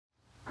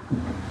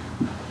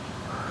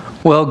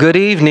Well, good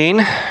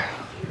evening.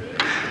 I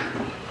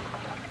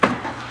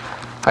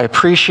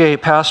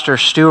appreciate Pastor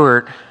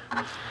Stewart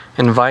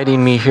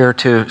inviting me here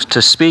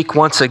to speak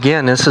once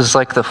again. This is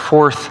like the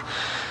fourth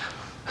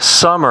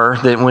summer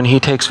that when he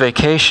takes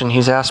vacation,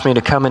 he's asked me to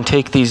come and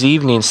take these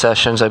evening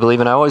sessions, I believe,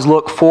 and I always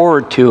look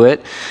forward to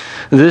it.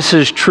 This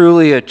is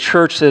truly a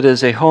church that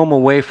is a home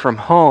away from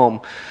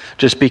home,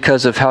 just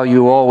because of how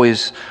you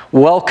always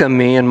welcome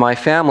me and my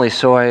family,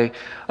 so I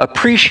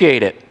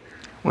appreciate it.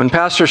 When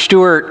Pastor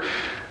Stewart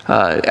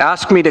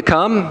asked me to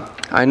come,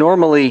 I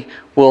normally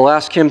will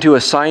ask him to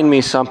assign me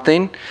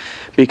something,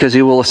 because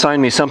he will assign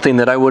me something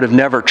that I would have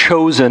never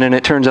chosen, and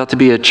it turns out to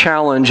be a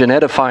challenge and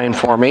edifying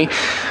for me.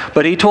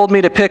 But he told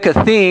me to pick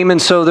a theme, and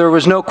so there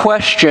was no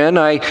question.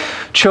 I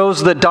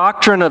chose the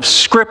doctrine of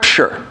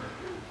Scripture.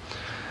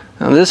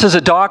 Now, this is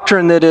a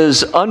doctrine that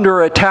is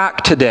under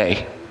attack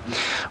today.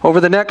 Over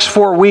the next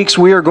 4 weeks,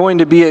 we are going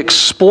to be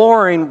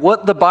exploring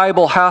what the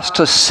Bible has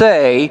to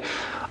say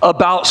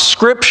about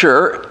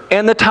Scripture,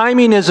 and the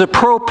timing is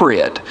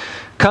appropriate.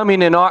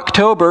 Coming in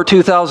October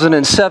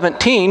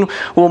 2017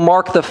 will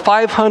mark the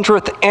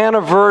 500th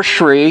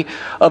anniversary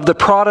of the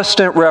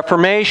Protestant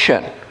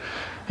Reformation,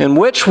 in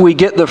which we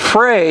get the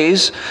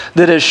phrase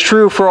that is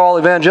true for all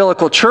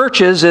evangelical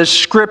churches is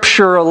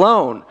Scripture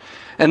alone.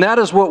 And that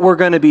is what we're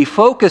going to be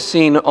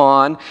focusing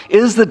on,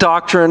 is the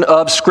doctrine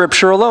of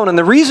Scripture alone. And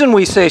the reason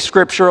we say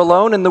Scripture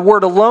alone, and the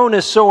word alone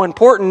is so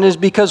important, is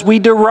because we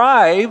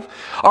derive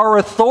our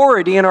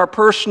authority in our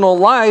personal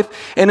life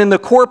and in the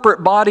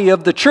corporate body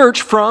of the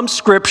church from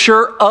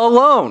Scripture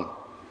alone.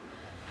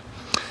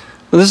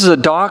 This is a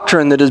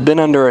doctrine that has been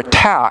under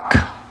attack.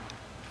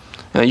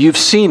 Now, you've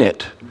seen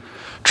it.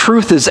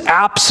 Truth is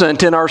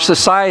absent in our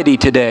society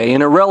today,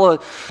 in a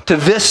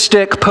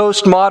relativistic,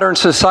 postmodern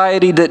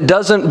society that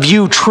doesn't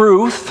view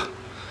truth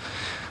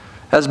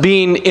as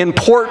being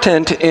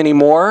important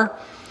anymore.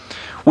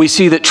 We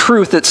see that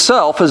truth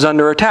itself is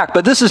under attack.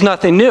 But this is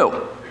nothing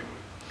new.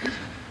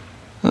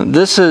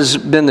 This has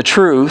been the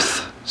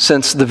truth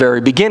since the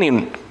very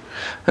beginning.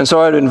 And so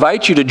I'd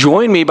invite you to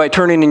join me by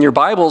turning in your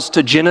Bibles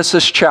to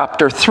Genesis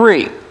chapter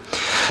 3.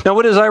 Now,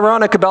 what is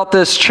ironic about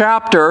this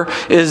chapter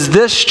is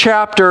this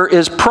chapter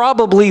is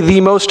probably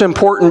the most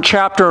important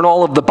chapter in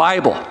all of the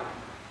Bible.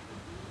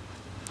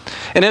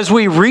 And as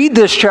we read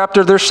this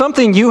chapter, there's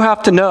something you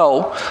have to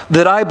know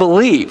that I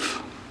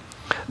believe.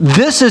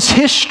 This is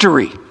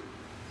history.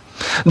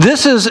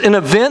 This is an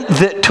event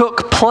that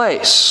took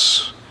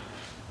place.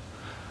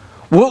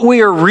 What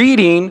we are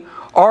reading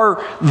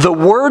are the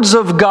words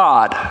of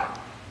God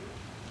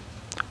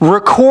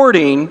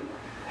recording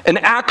an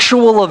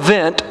actual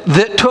event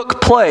that took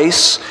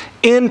place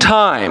in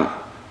time.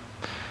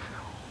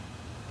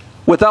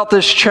 Without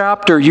this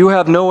chapter, you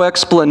have no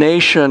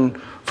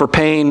explanation for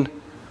pain,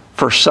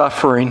 for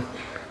suffering.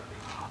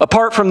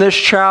 Apart from this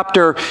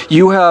chapter,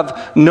 you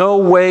have no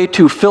way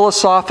to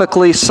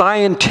philosophically,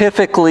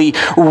 scientifically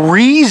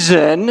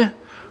reason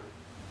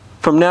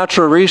from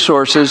natural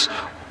resources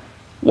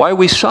why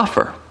we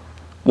suffer,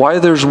 why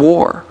there's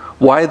war,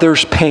 why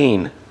there's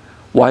pain,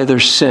 why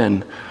there's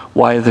sin,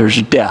 why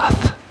there's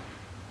death.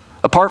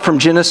 Apart from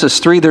Genesis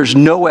 3, there's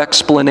no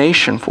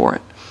explanation for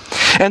it.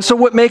 And so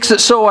what makes it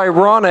so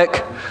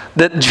ironic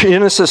that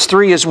Genesis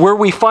 3 is where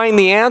we find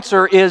the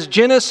answer is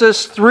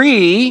Genesis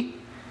 3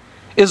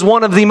 is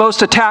one of the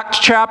most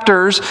attacked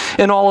chapters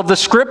in all of the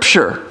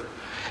Scripture.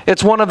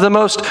 It's one of the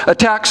most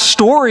attacked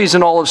stories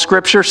in all of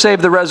Scripture,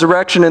 save the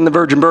resurrection and the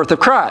virgin birth of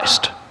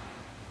Christ.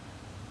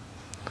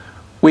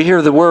 We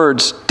hear the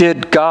words,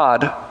 "Did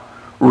God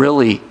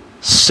really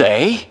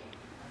say?"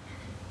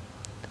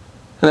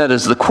 And that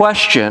is the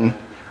question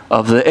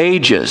of the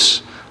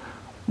ages.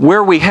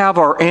 Where we have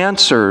our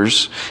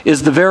answers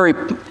is the very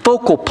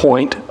focal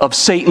point of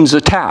Satan's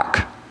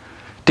attack,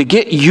 to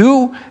get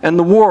you and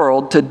the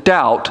world to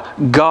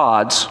doubt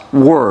God's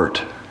word.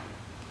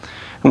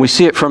 And we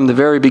see it from the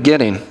very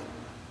beginning. It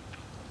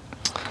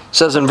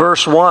says in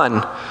verse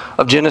 1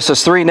 of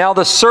Genesis 3, "Now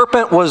the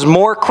serpent was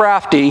more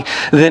crafty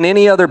than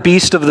any other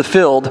beast of the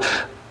field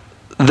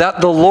that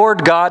the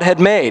Lord God had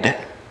made.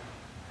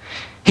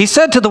 He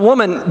said to the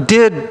woman,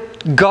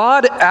 'Did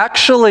God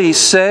actually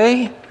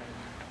say,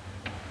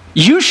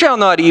 you shall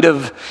not eat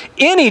of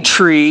any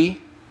tree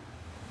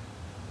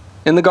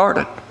in the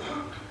garden?'"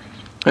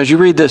 As you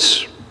read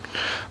this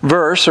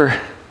verse or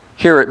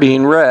hear it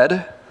being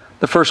read,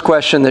 the first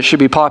question that should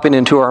be popping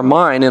into our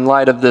mind in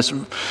light of this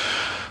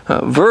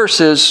verse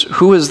is,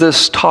 who is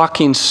this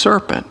talking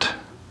serpent?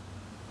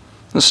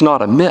 This is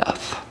not a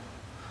myth.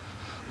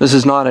 This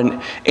is not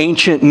an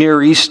ancient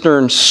Near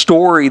Eastern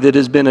story that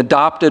has been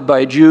adopted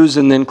by Jews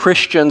and then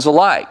Christians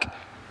alike.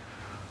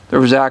 There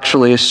was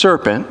actually a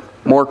serpent,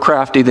 more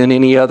crafty than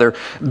any other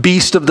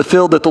beast of the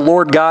field that the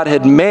Lord God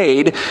had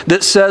made,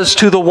 that says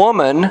to the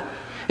woman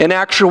in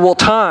actual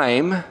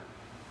time,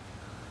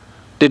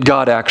 did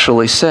God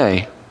actually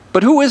say?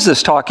 But who is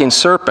this talking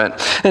serpent?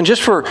 And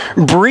just for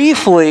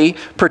briefly,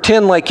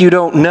 pretend like you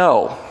don't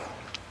know,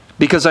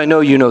 because I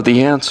know you know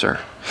the answer.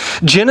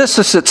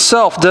 Genesis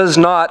itself does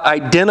not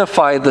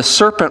identify the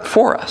serpent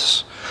for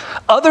us.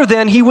 other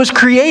than he was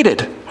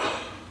created.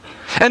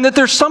 And that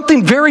there's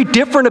something very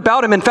different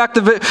about him. In fact,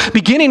 the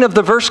beginning of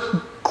the verse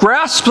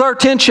grasps our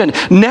attention.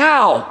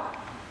 Now,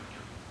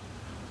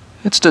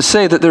 it's to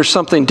say that there's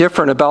something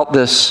different about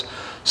this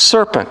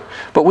serpent.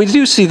 But we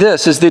do see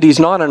this, is that he's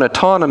not an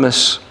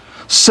autonomous,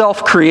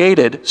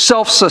 self-created,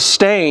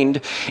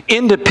 self-sustained,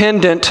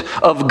 independent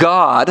of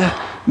God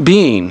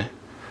being.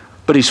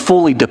 But he's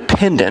fully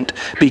dependent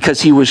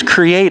because he was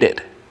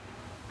created.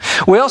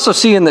 We also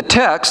see in the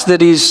text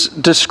that he's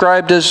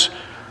described as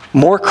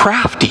more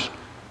crafty.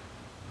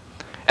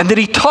 And that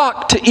he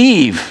talked to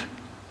Eve.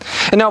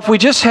 And now if we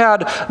just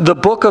had the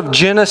book of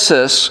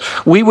Genesis,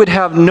 we would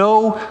have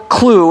no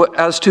clue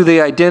as to the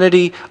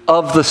identity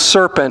of the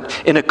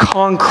serpent in a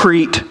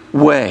concrete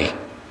way.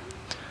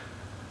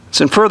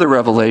 It's in further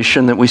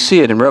revelation that we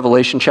see it. In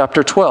Revelation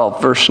chapter 12,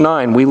 verse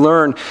 9, we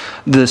learn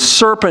the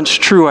serpent's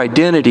true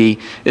identity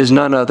is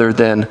none other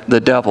than the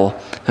devil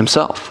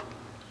himself.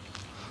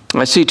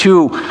 I see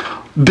two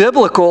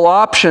biblical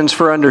options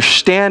for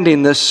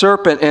understanding this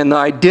serpent and the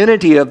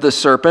identity of the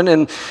serpent,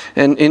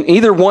 and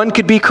either one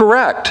could be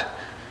correct.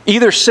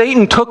 Either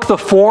Satan took the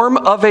form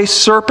of a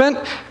serpent.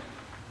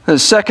 2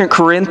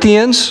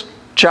 Corinthians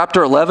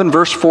chapter 11,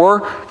 verse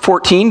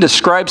 14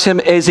 describes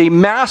him as a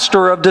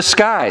master of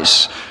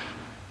disguise.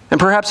 And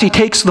perhaps he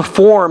takes the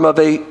form of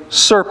a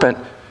serpent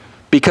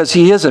because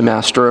he is a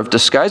master of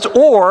disguise.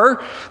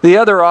 Or the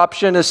other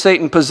option is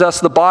Satan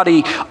possessed the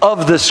body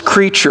of this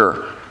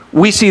creature.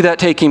 We see that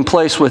taking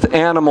place with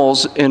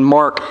animals in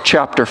Mark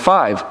chapter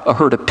 5, a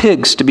herd of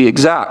pigs to be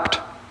exact.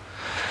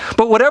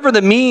 But whatever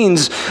the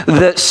means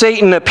that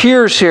Satan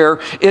appears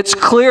here, it's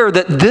clear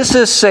that this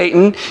is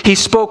Satan. He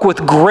spoke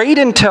with great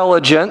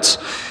intelligence,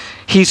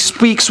 he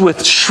speaks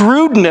with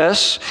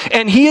shrewdness,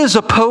 and he is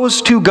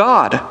opposed to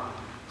God.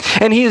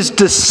 And he is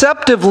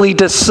deceptively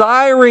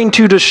desiring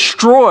to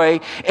destroy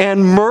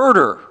and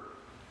murder.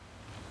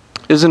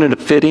 Isn't it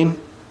fitting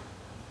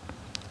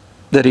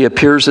that he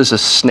appears as a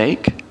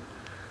snake?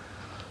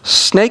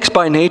 Snakes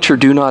by nature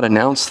do not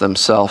announce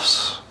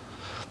themselves.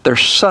 They're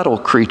subtle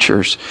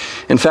creatures.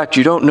 In fact,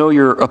 you don't know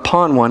you're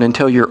upon one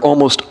until you're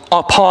almost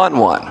upon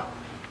one.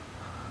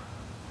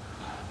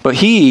 But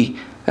he,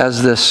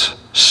 as this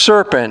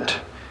serpent,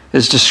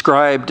 is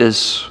described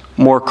as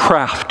more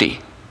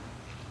crafty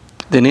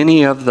than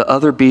any of the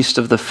other beasts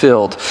of the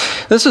field.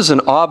 This is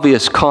an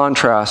obvious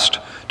contrast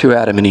to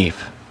Adam and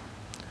Eve.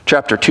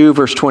 Chapter 2,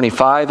 verse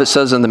 25, it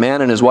says, "And the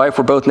man and his wife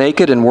were both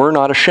naked and were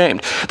not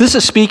ashamed." This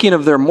is speaking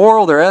of their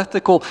moral, their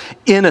ethical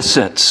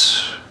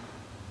innocence.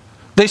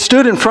 They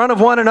stood in front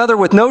of one another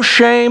with no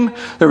shame.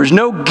 There was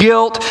no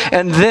guilt.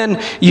 And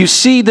then you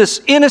see this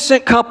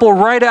innocent couple.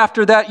 Right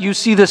after that, you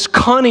see this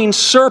cunning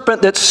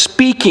serpent that's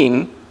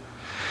speaking.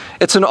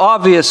 It's an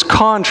obvious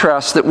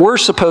contrast that we're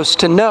supposed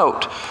to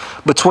note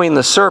between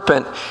the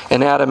serpent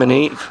and Adam and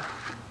Eve.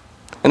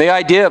 And the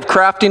idea of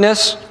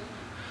craftiness,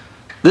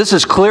 this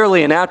is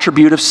clearly an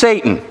attribute of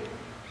Satan.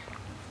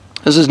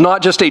 This is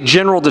not just a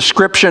general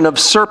description of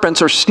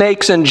serpents or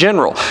snakes in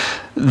general.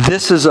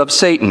 This is of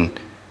Satan.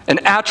 An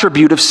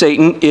attribute of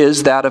Satan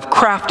is that of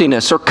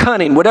craftiness or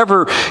cunning,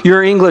 whatever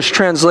your English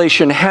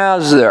translation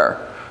has there.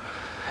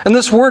 And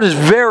this word is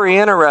very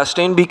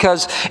interesting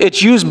because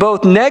it's used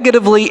both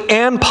negatively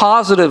and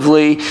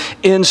positively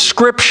in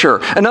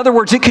Scripture. In other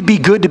words, it could be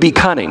good to be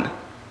cunning.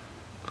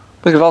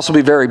 It could also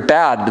be very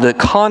bad. The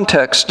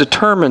context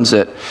determines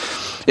it.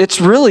 It's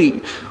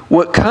really,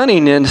 what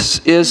cunning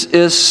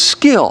is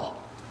skill.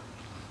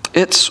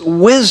 It's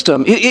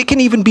wisdom. It can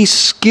even be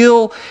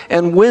skill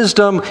and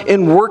wisdom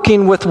in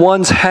working with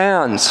one's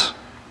hands.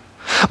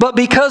 But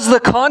because the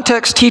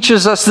context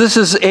teaches us this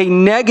is a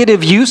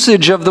negative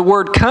usage of the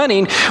word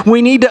cunning,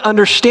 we need to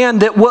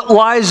understand that what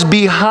lies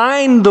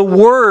behind the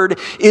word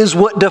is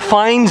what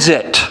defines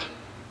it.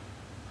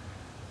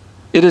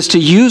 It is to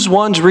use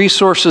one's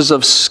resources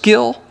of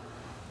skill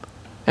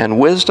and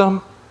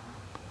wisdom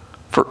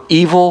for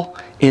evil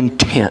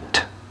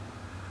intent,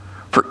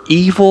 for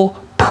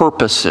evil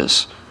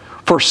purposes,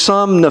 for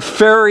some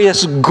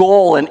nefarious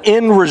goal and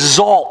end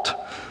result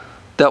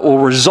that will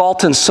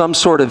result in some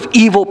sort of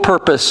evil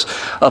purpose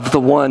of the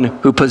one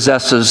who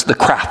possesses the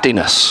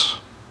craftiness.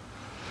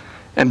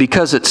 And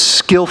because it's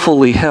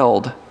skillfully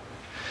held,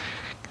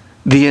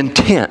 the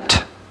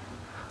intent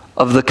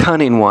of the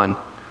cunning one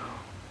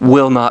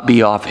will not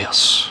be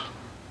obvious.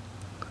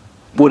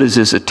 What is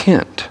his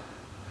intent?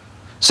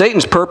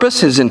 Satan's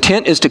purpose, his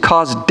intent, is to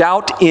cause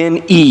doubt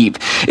in Eve.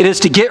 It is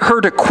to get her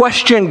to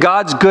question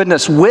God's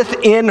goodness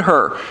within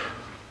her.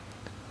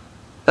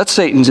 That's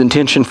Satan's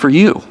intention for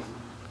you.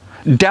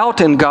 Doubt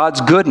in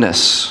God's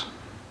goodness.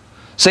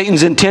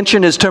 Satan's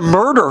intention is to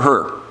murder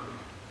her,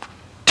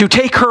 to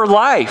take her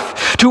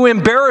life, to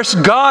embarrass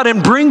God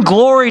and bring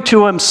glory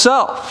to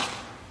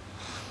himself.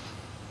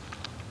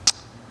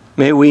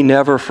 May we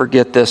never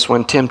forget this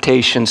when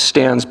temptation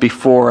stands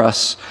before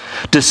us,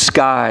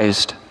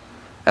 disguised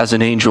as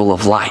an angel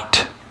of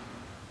light.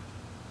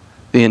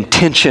 The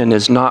intention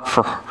is not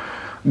for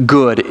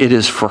good, it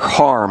is for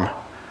harm.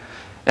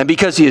 And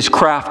because he is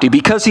crafty,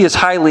 because he is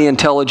highly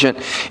intelligent,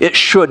 it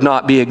should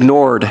not be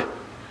ignored.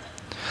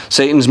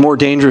 Satan's more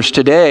dangerous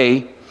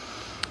today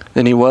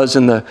than he was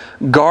in the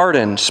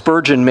garden.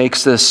 Spurgeon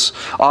makes this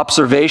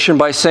observation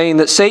by saying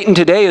that Satan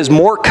today is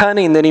more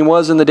cunning than he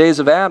was in the days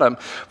of Adam,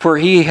 for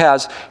he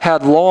has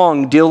had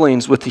long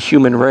dealings with the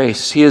human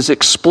race. He has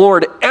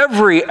explored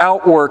every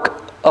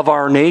outwork of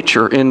our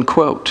nature, end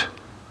quote.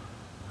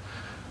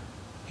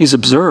 He's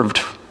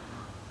observed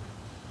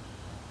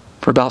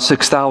for about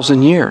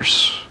 6,000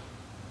 years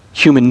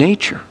human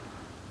nature,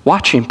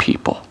 watching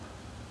people.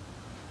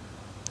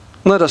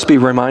 Let us be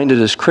reminded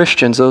as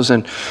Christians, those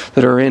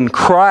that are in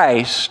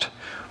Christ,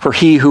 for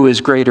he who is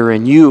greater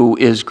in you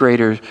is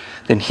greater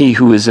than he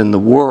who is in the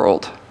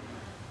world.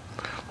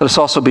 Let us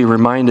also be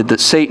reminded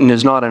that Satan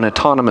is not an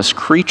autonomous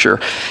creature.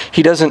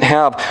 He doesn't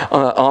have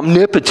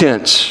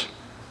omnipotence.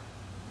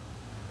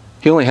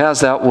 He only has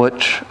that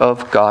which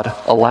of God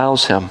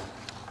allows him.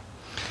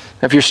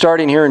 If you're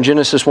starting here in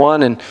Genesis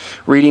 1 and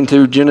reading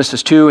through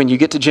Genesis 2 and you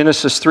get to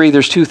Genesis 3,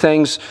 there's two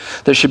things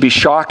that should be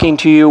shocking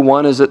to you.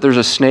 One is that there's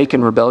a snake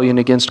in rebellion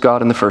against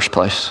God in the first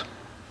place.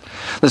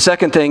 The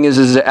second thing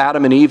is that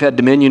Adam and Eve had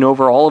dominion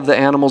over all of the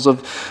animals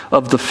of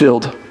the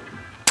field.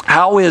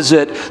 How is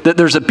it that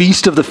there's a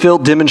beast of the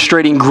field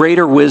demonstrating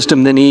greater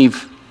wisdom than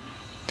Eve?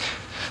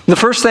 The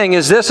first thing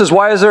is this, is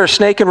why is there a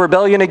snake in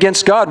rebellion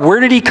against God? Where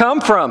did he come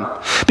from?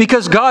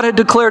 Because God had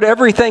declared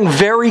everything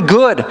very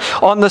good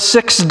on the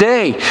sixth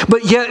day.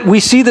 But yet we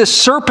see this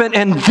serpent,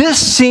 and this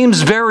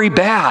seems very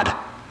bad.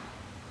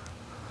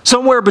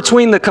 Somewhere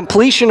between the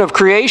completion of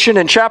creation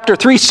and chapter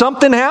 3,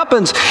 something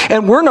happens,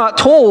 and we're not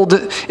told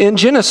in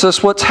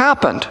Genesis what's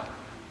happened.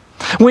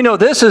 We know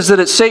this is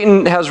that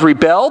Satan has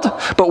rebelled,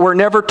 but we're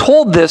never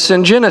told this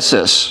in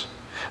Genesis.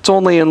 It's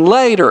only in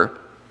later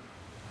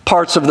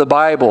parts of the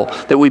Bible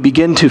that we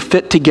begin to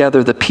fit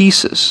together the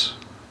pieces.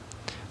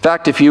 In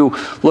fact, if you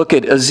look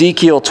at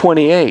Ezekiel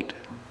 28,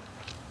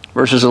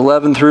 verses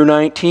 11 through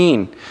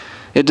 19,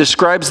 it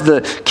describes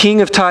the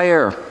king of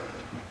Tyre,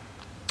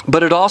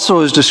 but it also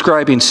is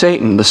describing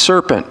Satan, the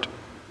serpent.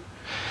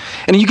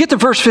 And you get to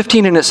verse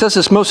 15, and it says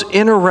this most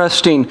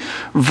interesting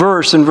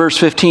verse in verse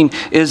 15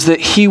 is that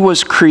he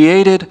was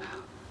created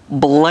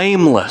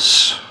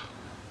blameless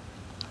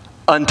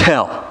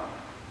until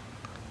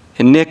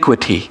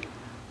iniquity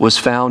was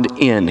found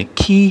in.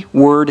 Key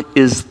word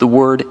is the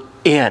word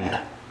in.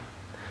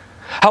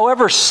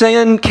 However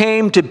sin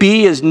came to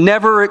be is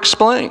never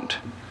explained.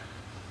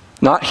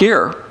 Not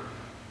here.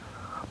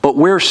 But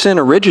where sin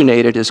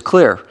originated is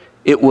clear.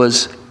 It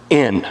was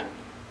in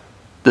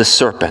the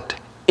serpent,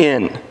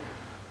 in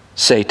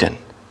Satan.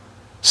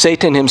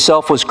 Satan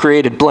himself was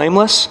created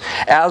blameless,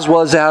 as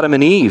was Adam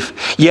and Eve.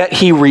 Yet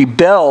he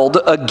rebelled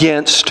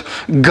against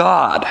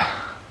God.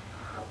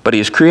 But he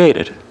is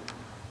created.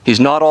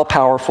 He's not all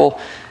powerful.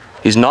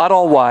 He's not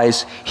all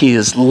wise. He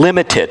is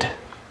limited.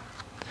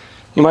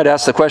 You might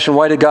ask the question,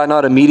 why did God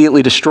not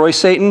immediately destroy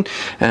Satan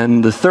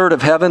and the third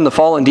of heaven, the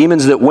fallen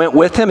demons that went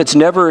with him? It's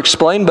never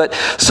explained, but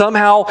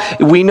somehow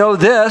we know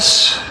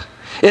this.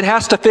 It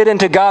has to fit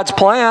into God's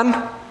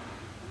plan.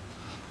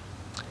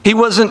 He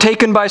wasn't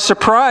taken by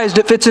surprise.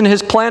 It fits in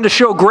his plan to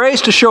show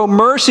grace, to show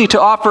mercy, to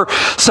offer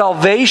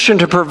salvation,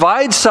 to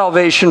provide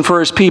salvation for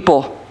his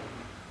people.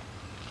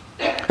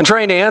 And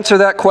trying to answer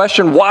that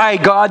question, why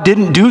God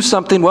didn't do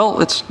something,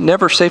 well, it's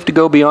never safe to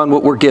go beyond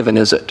what we're given,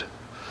 is it?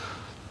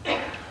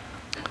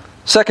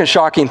 Second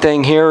shocking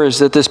thing here is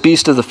that this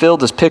beast of the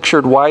field is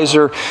pictured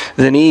wiser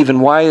than Eve.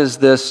 And why is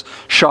this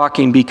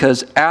shocking?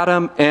 Because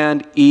Adam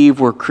and Eve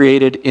were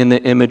created in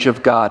the image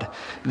of God.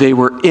 They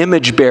were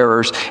image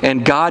bearers,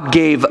 and God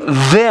gave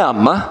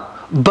them,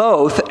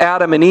 both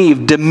Adam and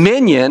Eve,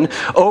 dominion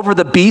over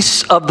the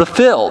beasts of the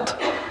field.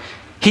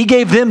 He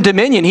gave them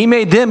dominion. He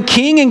made them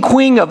king and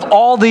queen of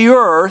all the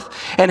earth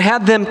and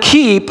had them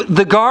keep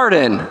the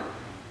garden.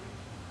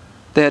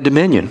 They had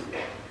dominion.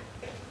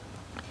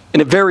 In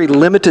a very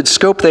limited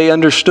scope, they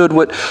understood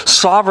what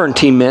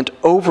sovereignty meant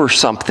over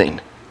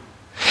something.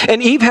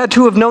 And Eve had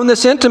to have known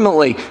this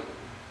intimately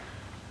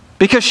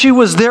because she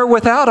was there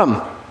with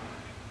Adam,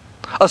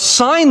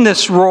 assigned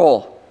this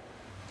role.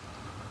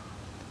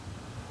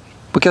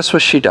 But guess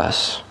what she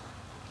does?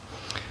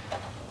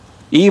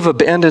 Eve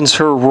abandons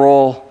her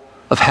role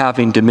of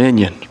having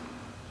dominion.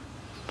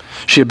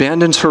 She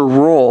abandons her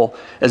role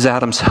as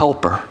Adam's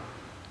helper.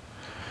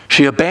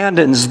 She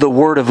abandons the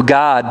Word of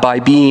God by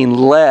being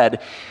led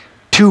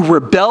to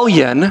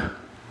rebellion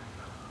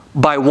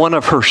by one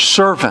of her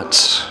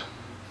servants.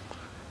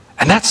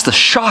 And that's the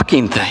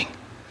shocking thing.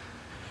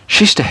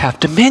 She's to have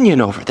dominion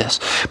over this.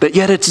 But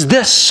yet it's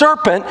this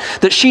serpent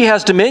that she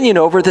has dominion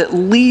over that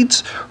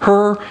leads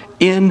her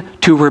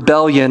into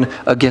rebellion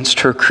against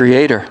her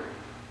Creator.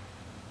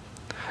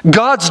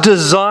 God's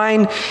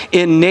design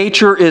in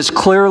nature is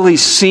clearly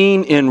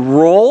seen in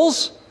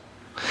roles,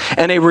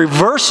 and a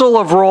reversal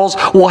of roles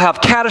will have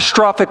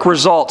catastrophic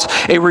results.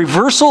 A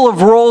reversal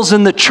of roles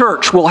in the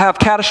church will have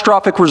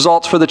catastrophic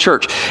results for the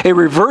church. A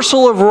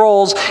reversal of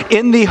roles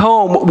in the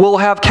home will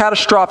have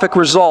catastrophic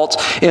results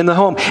in the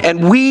home.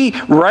 And we,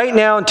 right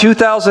now in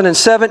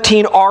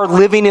 2017, are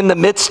living in the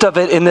midst of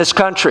it in this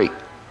country.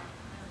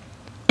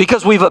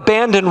 because we've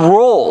abandoned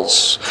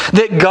roles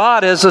that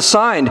God has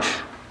assigned.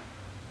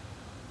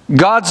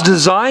 God's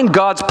design,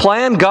 God's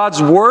plan,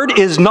 God's word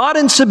is not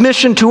in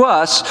submission to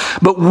us,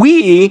 but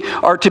we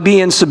are to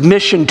be in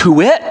submission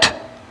to it.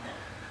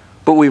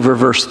 But we've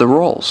reversed the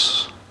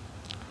roles.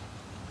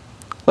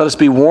 Let us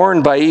be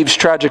warned by Eve's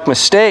tragic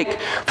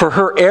mistake, for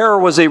her error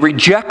was a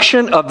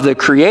rejection of the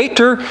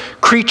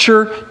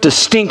creator-creature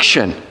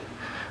distinction.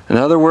 In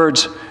other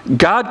words,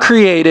 God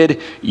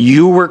created,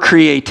 you were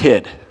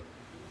created.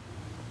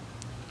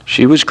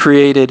 She was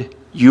created,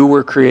 you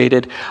were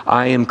created,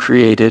 I am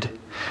created.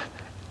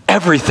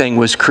 Everything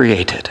was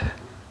created.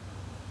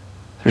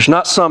 There's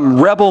not some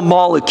rebel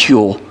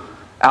molecule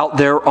out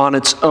there on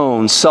its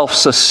own,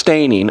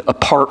 self-sustaining,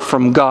 apart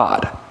from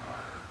God.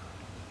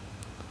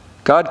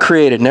 God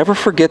created. Never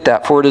forget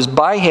that, for it is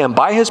by Him,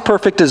 by His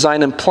perfect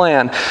design and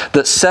plan,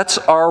 that sets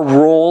our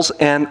roles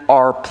and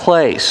our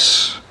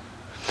place.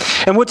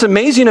 And what's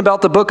amazing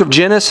about the book of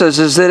Genesis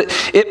is that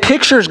it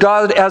pictures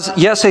God as,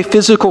 yes, a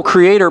physical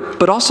creator,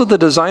 but also the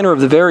designer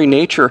of the very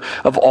nature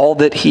of all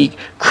that He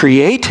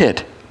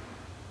created.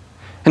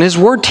 And His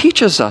Word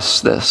teaches us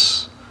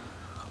this.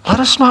 Let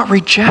us not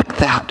reject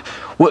that,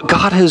 what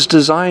God has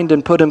designed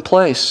and put in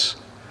place,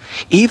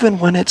 even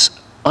when it's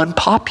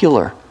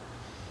unpopular.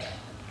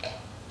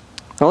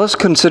 Now let's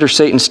consider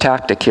Satan's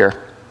tactic here.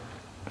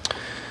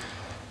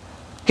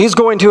 He's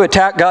going to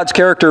attack God's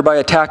character by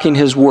attacking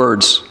His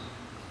words.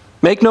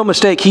 Make no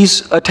mistake,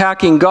 he's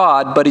attacking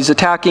God, but he's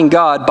attacking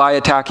God by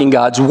attacking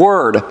God's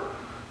word.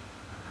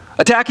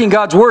 Attacking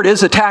God's word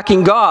is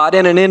attacking God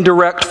in an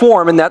indirect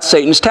form, and that's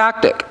Satan's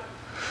tactic.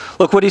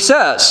 Look what he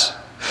says.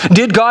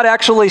 Did God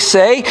actually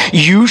say,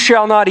 "You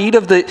shall not eat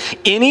of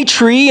any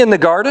tree in the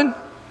garden"?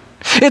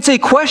 It's a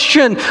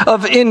question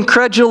of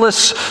incredulous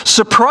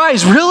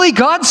surprise. Really?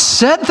 God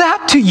said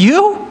that to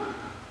you?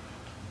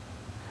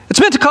 It's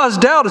meant to cause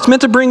doubt. It's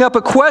meant to bring up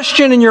a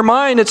question in your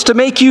mind. It's to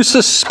make you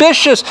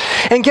suspicious.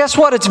 And guess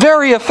what? It's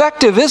very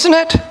effective, isn't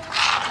it?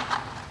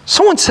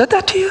 Someone said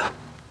that to you?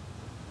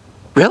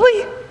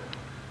 Really?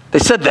 They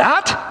said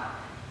that?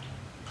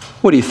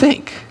 What do you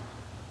think?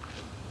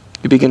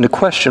 You begin to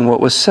question what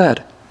was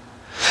said.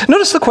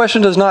 Notice the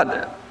question does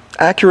not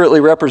accurately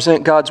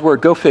represent God's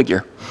word. Go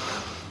figure.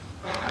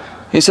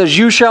 He says,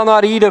 "You shall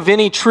not eat of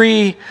any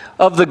tree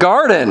of the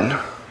garden."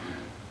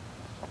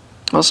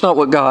 That's not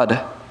what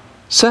God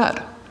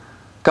said.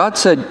 God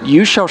said,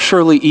 "You shall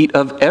surely eat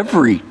of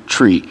every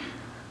tree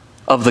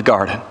of the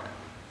garden."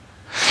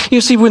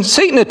 You see, when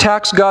Satan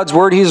attacks God's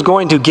word, he's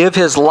going to give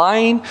his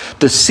lying,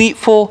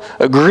 deceitful,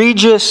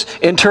 egregious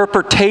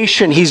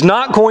interpretation. He's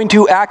not going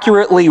to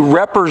accurately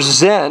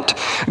represent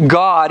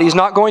God. He's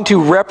not going to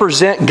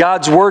represent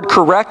God's word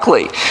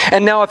correctly.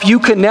 And now if you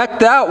connect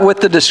that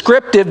with the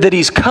descriptive that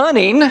he's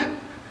cunning,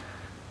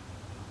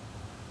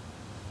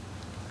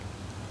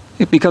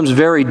 it becomes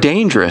very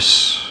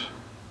dangerous.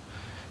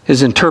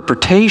 His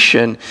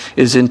interpretation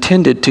is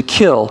intended to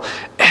kill,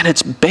 and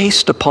it's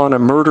based upon a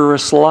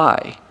murderous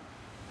lie.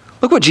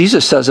 Look what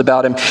Jesus says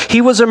about him.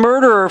 He was a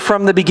murderer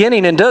from the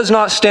beginning and does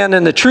not stand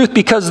in the truth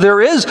because there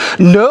is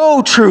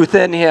no truth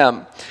in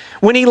him.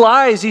 When he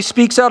lies, he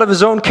speaks out of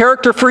his own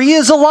character, for he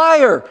is a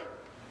liar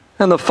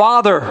and the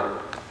father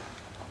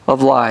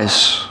of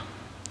lies.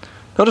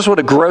 Notice what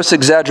a gross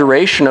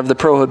exaggeration of the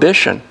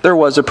prohibition. There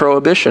was a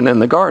prohibition in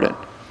the garden,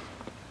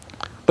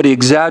 but he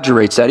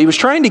exaggerates that. He was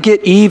trying to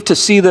get Eve to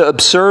see the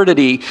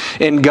absurdity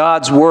in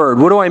God's word.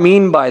 What do I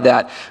mean by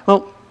that?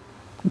 Well,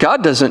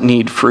 God doesn't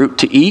need fruit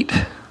to eat.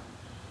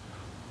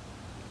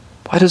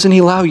 Why doesn't he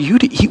allow you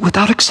to eat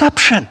without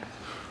exception?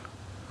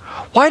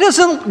 Why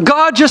doesn't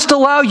God just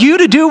allow you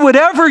to do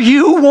whatever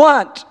you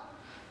want?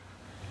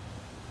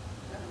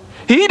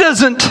 He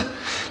doesn't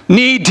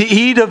need to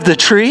eat of the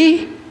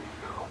tree.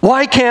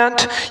 Why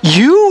can't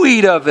you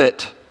eat of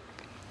it?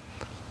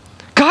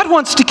 God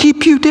wants to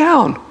keep you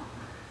down.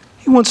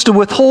 He wants to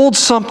withhold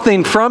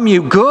something from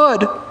you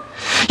good.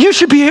 You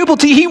should be able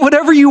to eat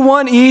whatever you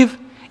want, Eve,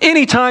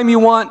 anytime you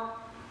want,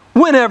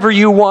 whenever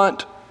you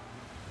want.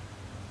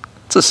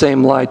 It's the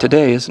same lie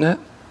today, isn't it?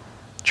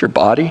 It's your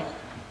body.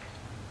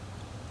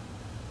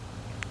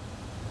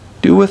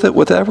 Do with it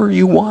whatever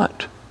you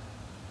want.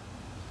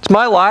 It's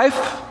my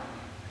life.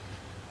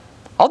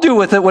 I'll do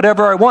with it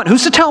whatever I want.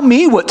 Who's to tell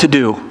me what to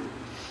do?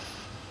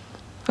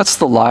 That's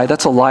the lie.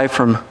 That's a lie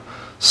from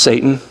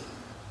Satan.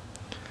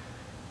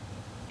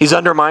 He's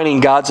undermining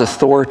God's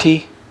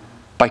authority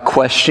by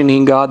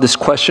questioning God. This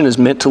question is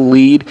meant to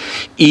lead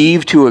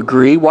Eve to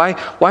agree. Why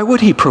would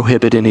he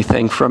prohibit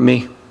anything from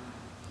me?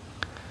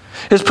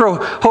 His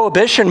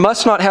prohibition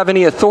must not have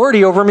any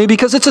authority over me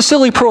because it's a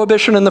silly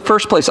prohibition in the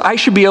first place. I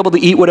should be able to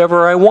eat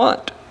whatever I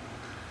want.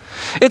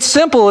 It's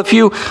simple. If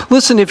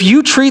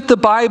you treat the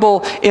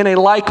Bible in a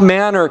like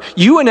manner,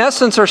 you in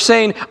essence are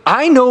saying,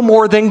 I know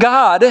more than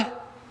God.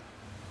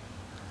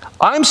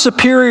 I'm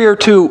superior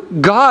to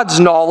God's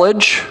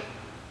knowledge.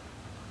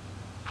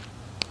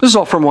 This is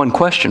all from one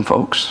question,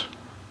 folks.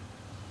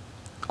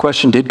 The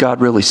question, did God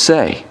really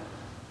say?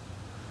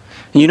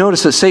 And you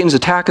notice that Satan's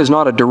attack is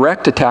not a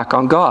direct attack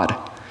on God.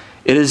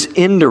 It is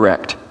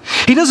indirect.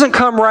 He doesn't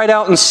come right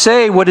out and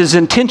say what his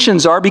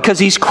intentions are because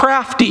he's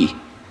crafty.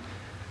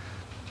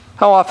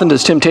 How often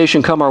does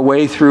temptation come our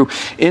way through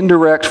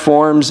indirect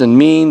forms and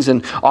means,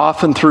 and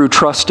often through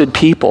trusted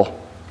people?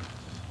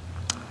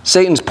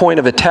 Satan's point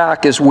of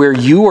attack is where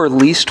you are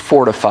least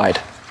fortified.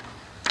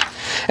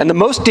 And the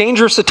most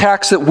dangerous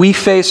attacks that we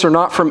face are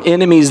not from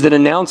enemies that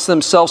announce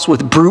themselves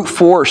with brute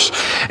force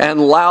and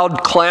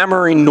loud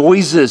clamoring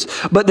noises,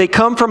 but they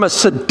come from a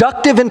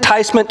seductive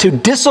enticement to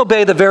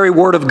disobey the very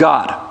word of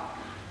God.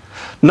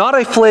 Not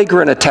a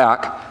flagrant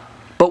attack,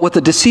 but with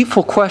a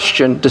deceitful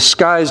question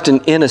disguised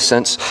in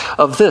innocence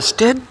of this: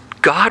 did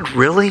God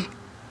really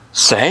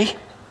say?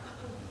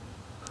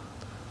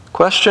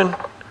 Question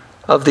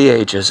of the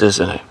ages,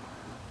 isn't it?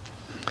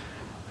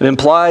 It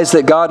implies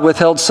that God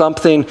withheld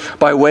something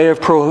by way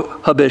of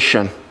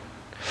prohibition.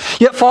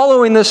 Yet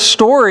following this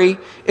story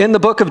in the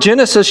book of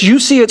Genesis, you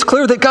see it's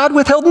clear that God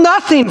withheld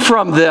nothing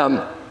from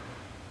them.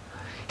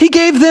 He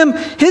gave them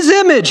His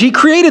image. He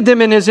created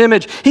them in His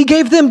image. He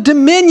gave them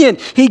dominion.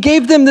 He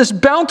gave them this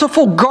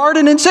bountiful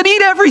garden and said,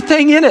 eat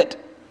everything in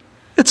it.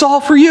 It's all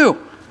for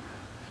you.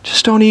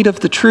 Just don't eat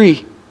of the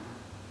tree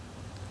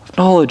of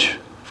knowledge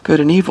of good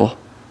and evil.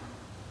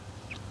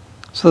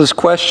 So this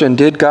question,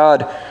 did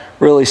God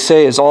really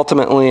say, is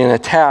ultimately an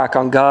attack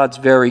on God's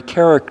very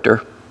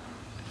character.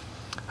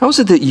 How is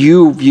it that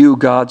you view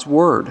God's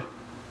word?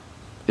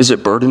 Is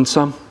it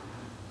burdensome?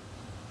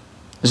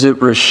 Is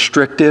it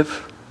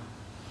restrictive?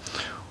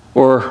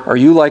 Or are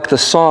you like the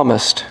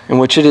psalmist, in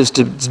which it is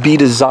to be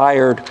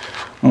desired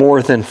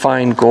more than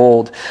fine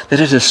gold, that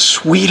it is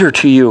sweeter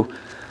to you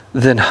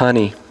than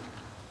honey?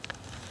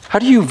 How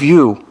do you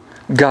view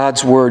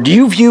God's word? Do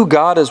you view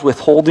God as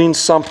withholding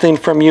something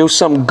from you,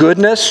 some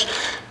goodness,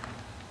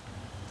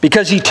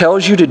 because He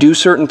tells you to do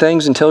certain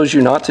things and tells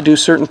you not to do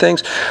certain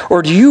things?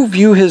 Or do you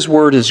view His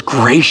word as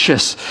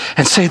gracious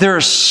and say, there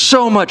is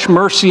so much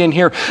mercy in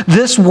here.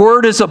 This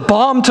word is a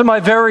balm to my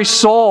very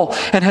soul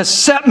and has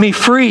set me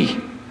free.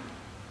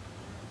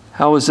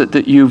 How is it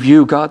that you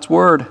view God's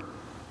word?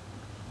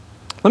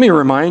 Let me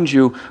remind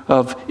you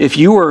of, if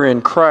you are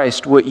in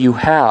Christ, what you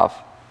have.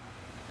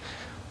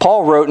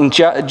 Paul wrote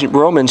in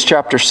Romans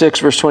chapter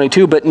 6, verse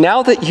 22, but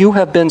now that you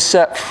have been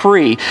set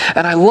free,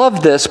 and I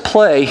love this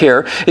play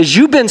here, is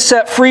you've been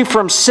set free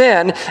from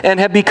sin and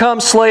have become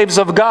slaves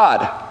of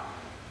God.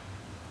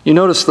 You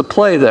notice the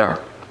play there.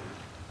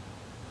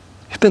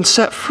 You've been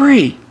set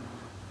free.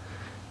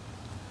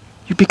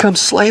 You become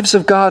slaves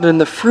of God, and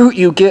the fruit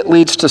you get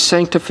leads to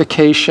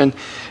sanctification,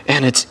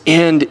 and its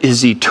end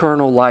is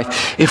eternal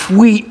life. If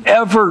we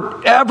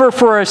ever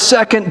for a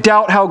second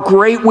doubt how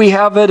great we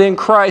have it in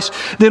Christ,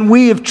 then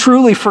we have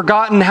truly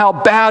forgotten how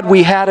bad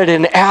we had it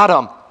in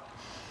Adam.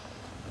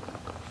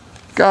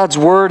 God's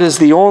word is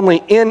the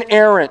only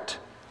inerrant,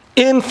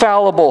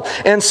 infallible,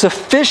 and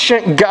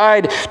sufficient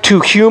guide to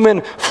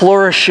human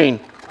flourishing,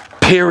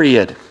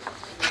 period.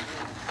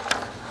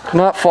 Do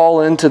not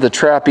fall into the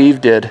trap Eve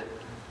did.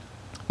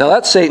 Now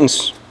that's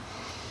Satan's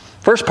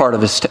first part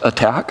of his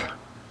attack.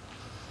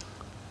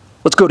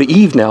 Let's go to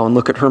Eve now and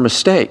look at her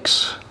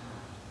mistakes.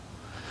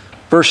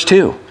 Verse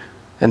 2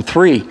 and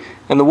 3.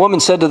 And the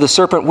woman said to the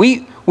serpent,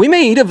 we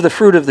may eat of the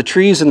fruit of the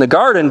trees in the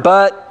garden,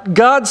 but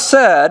God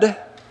said,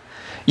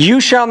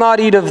 you shall not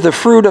eat of the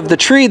fruit of the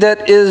tree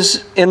that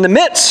is in the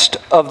midst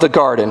of the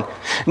garden.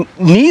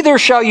 Neither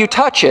shall you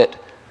touch it,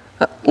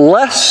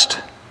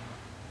 lest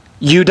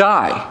you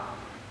die.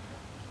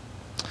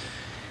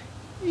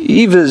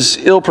 Eve is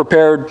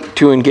ill-prepared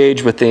to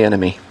engage with the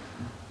enemy.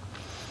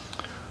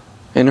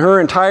 In her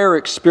entire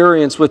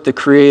experience with the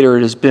Creator,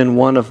 it has been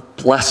one of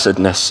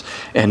blessedness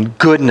and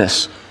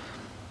goodness,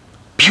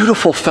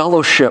 beautiful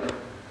fellowship,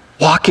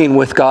 walking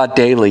with God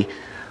daily.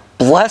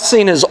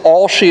 Blessing is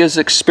all she has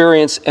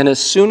experienced, and as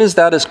soon as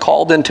that is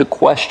called into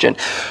question,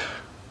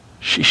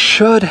 she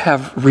should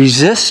have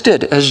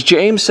resisted. As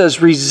James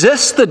says,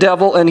 resist the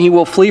devil and he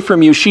will flee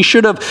from you. She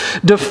should have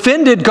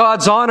defended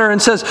God's honor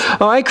and says,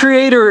 my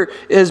Creator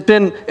has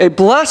been a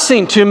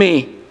blessing to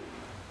me.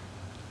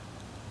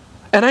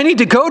 And I need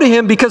to go to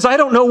Him because I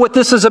don't know what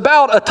this is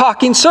about, a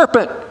talking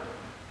serpent.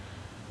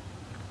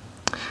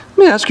 Let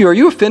me ask you, are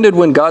you offended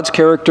when God's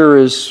character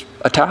is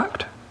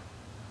attacked?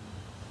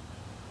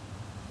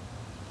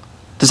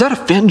 Does that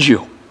offend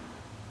you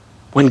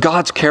when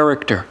God's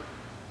character,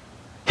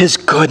 His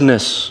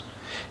goodness,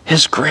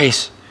 His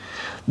grace,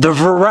 the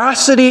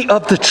veracity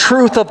of the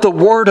truth of the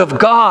Word of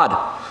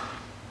God,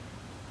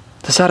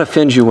 does that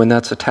offend you when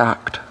that's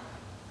attacked?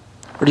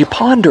 Or do you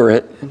ponder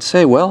it and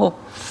say, well,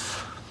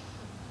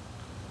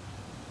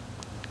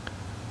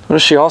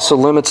 notice she also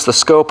limits the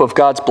scope of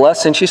God's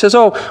blessing. She says,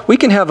 oh, we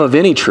can have of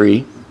any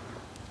tree.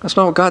 That's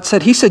not what God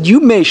said. He said, you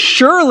may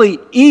surely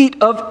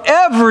eat of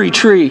every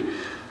tree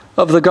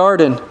of the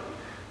garden.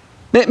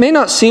 It may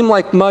not seem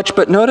like much,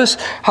 but notice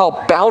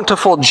how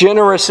bountiful,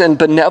 generous, and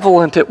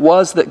benevolent it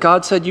was that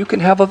God said, you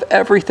can have of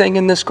everything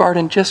in this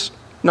garden, just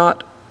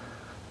not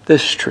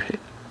this tree.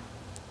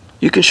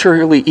 You can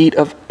surely eat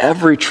of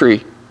every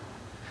tree.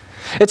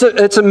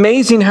 It's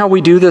amazing how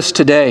we do this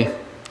today.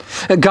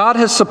 God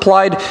has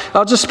supplied,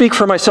 I'll just speak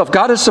for myself,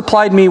 God has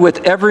supplied me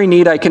with every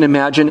need I can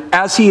imagine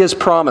as He has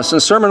promised. In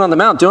the Sermon on the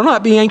Mount, do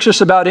not be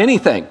anxious about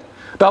anything,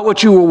 about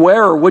what you will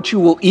wear or what you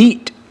will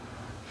eat.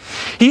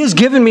 He has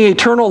given me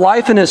eternal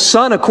life in His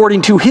Son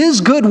according to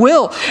His good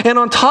will. And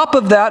on top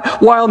of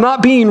that, while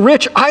not being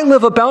rich, I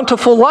live a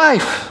bountiful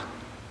life.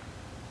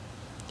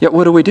 Yet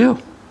what do?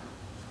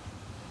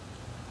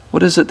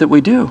 What is it that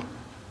we do?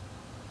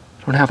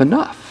 We don't have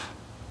enough.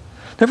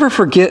 Never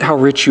forget how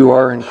rich you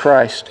are in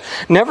Christ.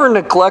 Never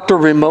neglect or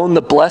bemoan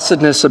the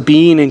blessedness of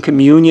being in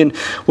communion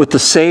with the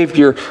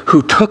Savior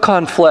who took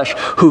on flesh,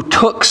 who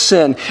took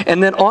sin,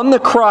 and then on the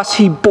cross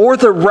He bore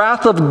the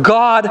wrath of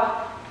God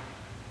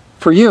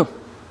for you,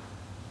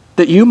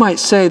 that you might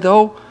say,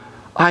 though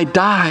I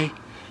die,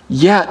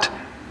 yet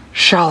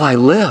shall I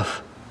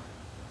live.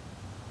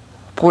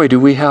 Boy, do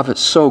we have it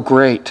so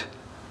great.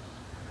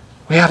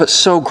 We have it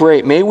so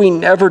great. May we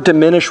never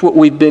diminish what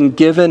we've been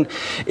given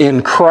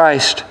in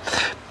Christ,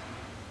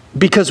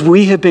 because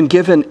we have been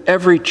given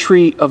every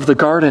tree of the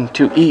garden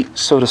to eat,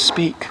 so to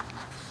speak.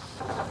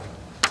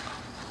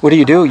 What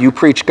do? You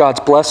preach God's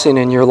blessing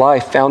in your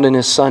life found in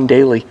His Son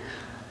daily.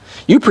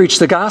 You preach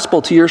the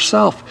gospel to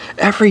yourself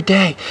every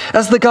day.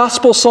 As the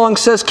gospel song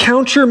says,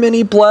 count your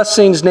many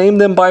blessings, name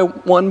them by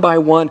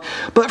one.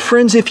 But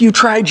friends, if you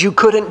tried, you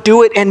couldn't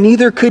do it, and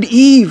neither could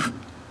Eve.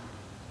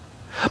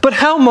 But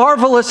how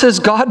marvelous has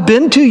God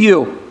been to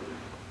you?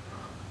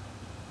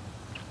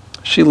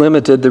 She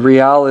limited the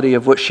reality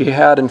of what she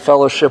had in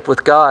fellowship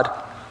with God.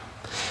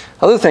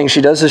 Other thing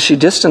she does is she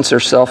distanced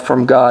herself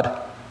from God.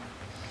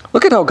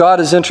 Look at how God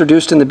is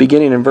introduced in the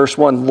beginning in verse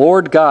 1.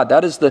 Lord God,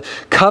 that is the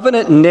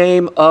covenant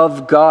name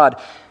of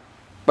God.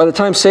 By the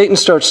time Satan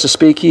starts to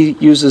speak, he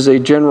uses a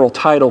general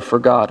title for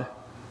God.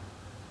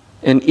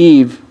 And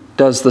Eve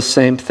does the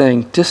same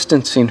thing,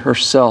 distancing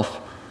herself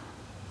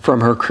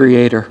from her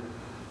Creator.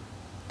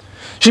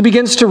 She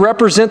begins to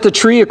represent the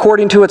tree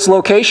according to its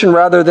location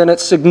rather than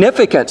its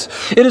significance.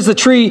 It is the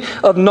tree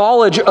of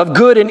knowledge of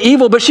good and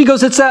evil, but she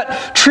goes, it's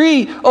that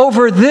tree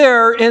over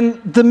there in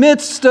the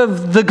midst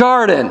of the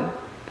garden.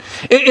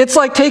 It's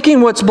like taking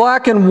what's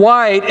black and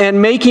white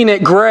and making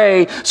it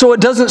gray so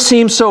it doesn't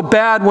seem so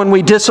bad when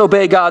we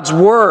disobey God's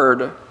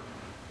word.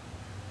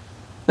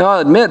 Now, I'll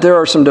admit there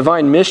are some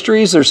divine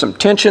mysteries, there's some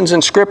tensions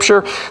in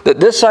Scripture that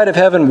this side of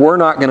heaven we're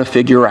not going to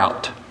figure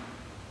out.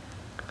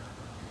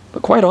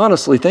 But quite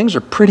honestly, things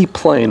are pretty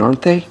plain,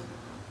 aren't they?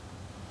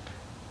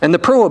 And the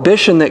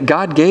prohibition that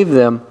God gave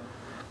them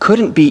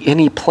couldn't be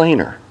any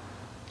plainer.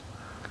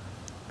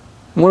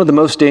 One of the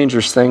most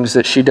dangerous things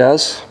that she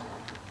does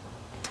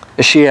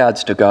is she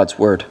adds to God's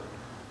word.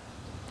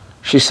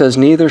 She says,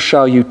 neither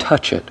shall you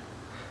touch it.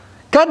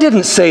 God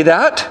didn't say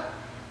that.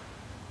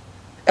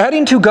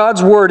 Adding to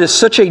God's word is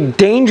such a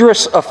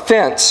dangerous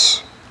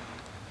offense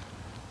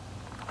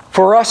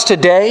for us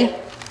today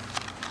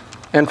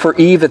and for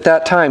Eve at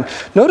that time.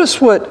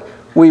 Notice what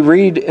we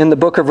read in the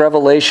book of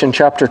Revelation,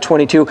 chapter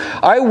 22.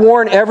 I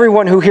warn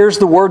everyone who hears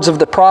the words of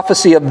the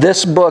prophecy of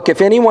this book.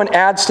 If anyone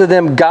adds to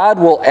them, God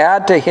will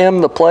add to him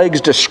the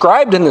plagues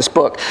described in this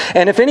book.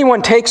 And if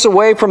anyone takes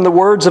away from the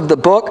words of the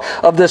book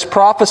of this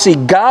prophecy,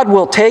 God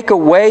will take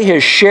away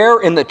his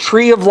share in the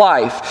tree of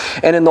life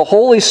and in the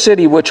holy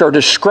city which are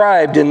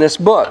described in this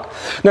book.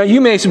 Now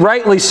you may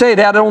rightly say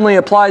that only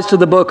applies to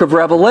the book of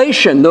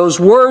Revelation, those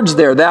words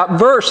there, that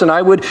verse, and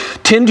I would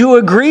tend to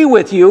agree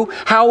with you.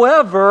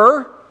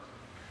 However,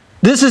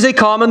 this is a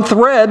common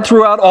thread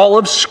throughout all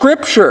of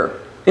Scripture.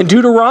 In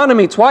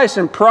Deuteronomy twice,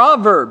 in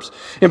Proverbs,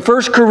 in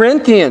 1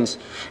 Corinthians,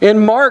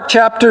 in Mark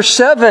chapter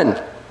 7.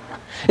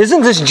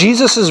 Isn't this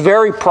Jesus'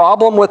 very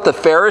problem with the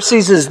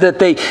Pharisees, is that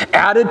they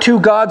added to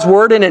God's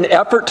word in an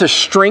effort to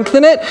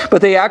strengthen it,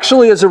 but they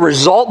actually as a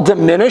result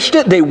diminished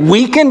it? They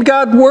weakened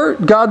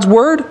God's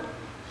word,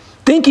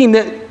 thinking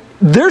that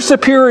their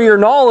superior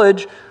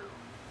knowledge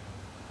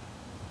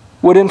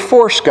would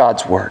enforce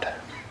God's word.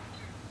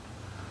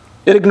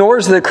 It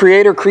ignores the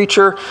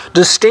creator-creature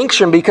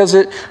distinction because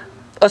it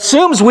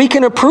assumes we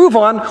can improve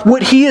on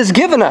what He has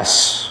given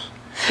us.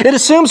 It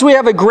assumes we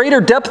have a greater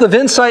depth of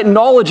insight and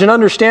knowledge and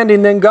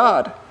understanding than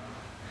God.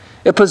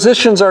 It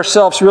positions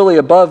ourselves really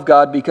above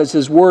God because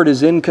His word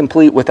is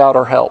incomplete without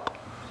our help.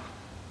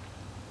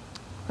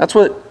 That's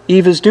what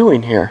Eve is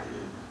doing here.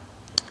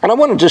 And I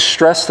want to just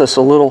stress this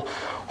a little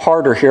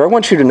harder here. I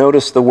want you to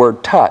notice the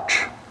word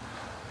touch.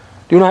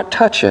 Do not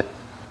touch it.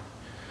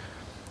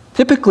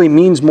 Typically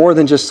means more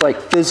than just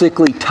like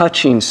physically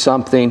touching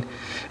something.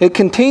 It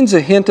contains a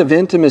hint of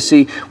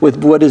intimacy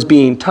with what is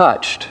being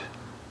touched.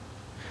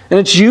 And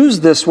it's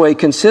used this way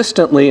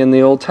consistently in the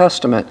Old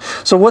Testament.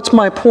 So what's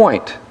my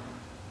point?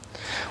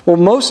 Well,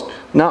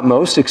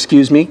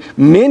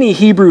 many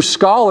Hebrew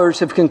scholars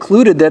have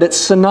concluded that it's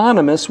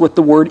synonymous with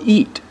the word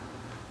eat.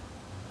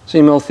 So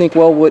you may think,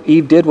 well, what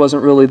Eve did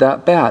wasn't really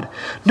that bad.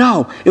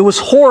 No, it was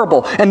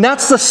horrible. And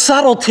that's the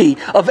subtlety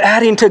of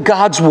adding to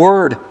God's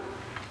word.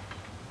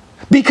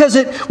 Because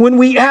when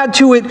we add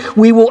to it,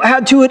 we will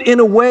add to it in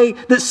a way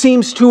that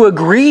seems to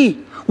agree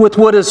with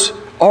what is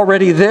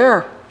already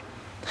there.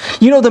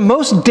 You know, the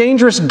most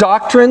dangerous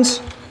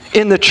doctrines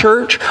in the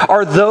church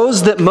are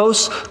those that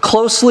most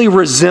closely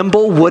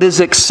resemble what is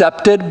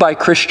accepted by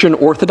Christian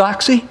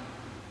orthodoxy.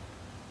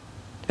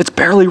 It's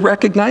barely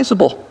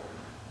recognizable.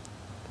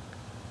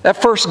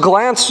 At first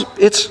glance,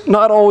 it's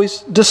not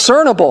always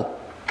discernible.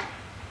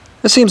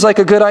 It seems like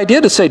a good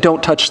idea to say,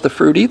 don't touch the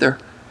fruit either.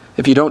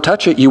 If you don't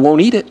touch it, you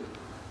won't eat it.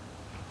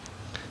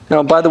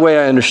 Now, by the way,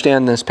 I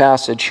understand this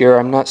passage here.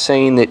 I'm not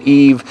saying that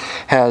Eve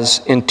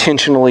has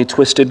intentionally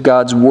twisted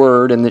God's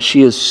word and that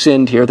she has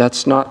sinned here.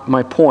 That's not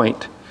my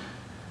point.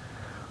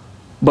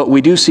 But we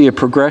do see a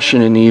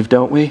progression in Eve,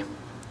 don't we?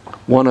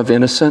 One of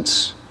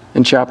innocence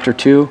in chapter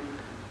 2.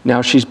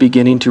 Now she's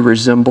beginning to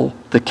resemble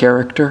the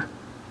character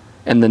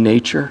and the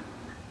nature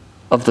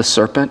of the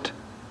serpent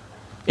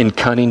in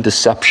cunning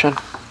deception.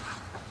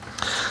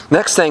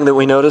 Next thing that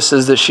we notice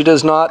is that she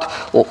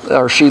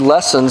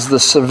lessens the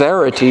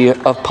severity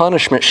of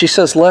punishment. She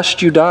says,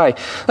 lest you die.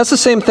 That's the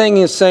same thing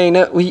as saying,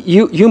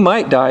 you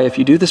might die if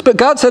you do this. But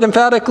God said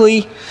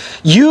emphatically,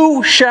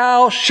 you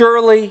shall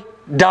surely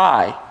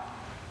die.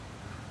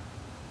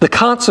 The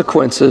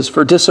consequences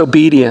for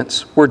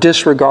disobedience were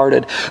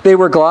disregarded. They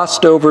were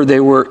glossed over.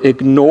 They were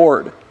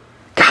ignored.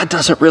 God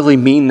doesn't really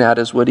mean that,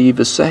 is what Eve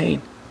is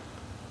saying.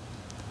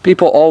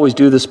 People always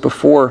do this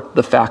before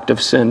the fact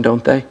of sin,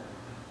 don't they?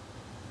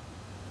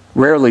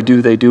 Rarely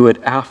do they do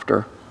it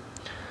after.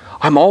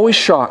 I'm always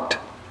shocked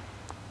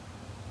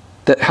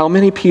that how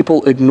many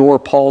people ignore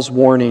Paul's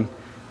warning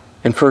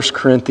in 1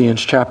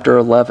 Corinthians chapter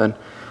 11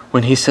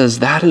 when he says,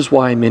 that is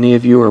why many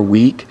of you are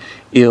weak,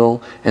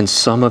 ill, and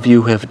some of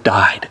you have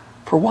died.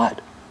 For what?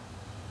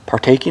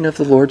 Partaking of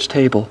the Lord's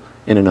table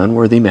in an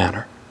unworthy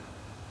manner.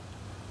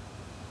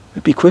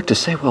 We'd be quick to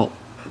say, well,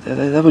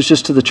 that was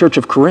just to the church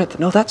of Corinth.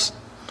 No, that's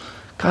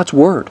God's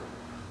word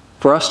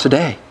for us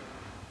today.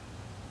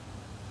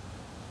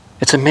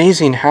 It's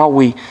amazing how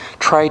we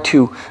try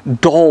to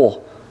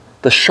dull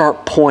the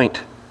sharp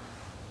point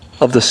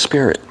of the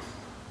Spirit.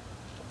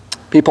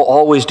 People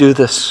always do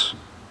this.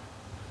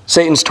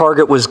 Satan's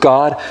target was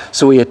God,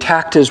 so he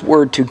attacked his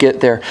word to get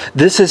there.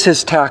 This is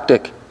his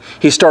tactic.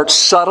 He starts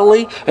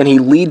subtly and he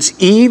leads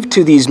Eve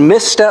to these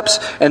missteps,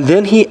 and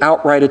then he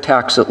outright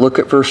attacks it. Look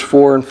at verse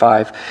 4 and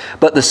 5.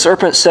 But the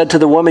serpent said to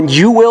the woman,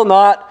 you will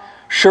not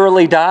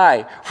surely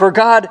die, for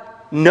God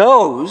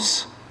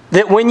knows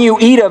that when you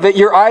eat of it,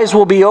 your eyes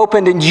will be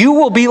opened and you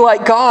will be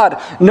like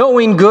God,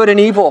 knowing good and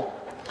evil.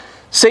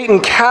 Satan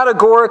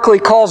categorically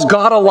calls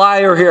God a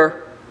liar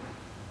here.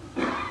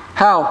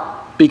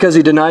 How? Because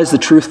he denies the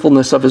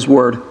truthfulness of his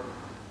word.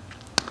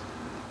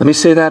 Let me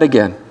say that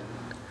again.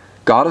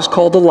 God is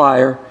called a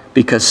liar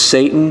because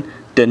Satan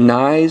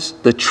denies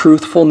the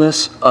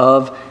truthfulness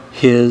of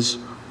his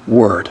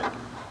word.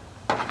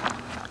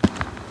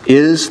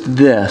 Is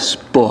this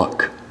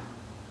book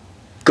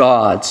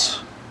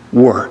God's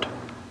word?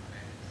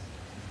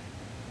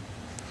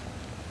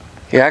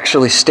 He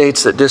actually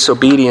states that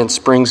disobedience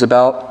brings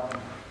about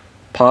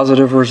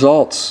positive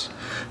results.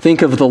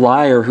 Think of the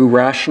liar who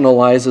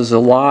rationalizes a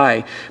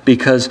lie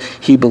because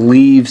he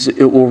believes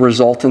it will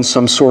result in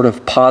some sort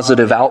of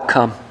positive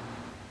outcome.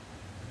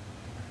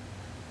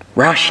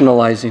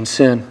 Rationalizing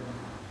sin.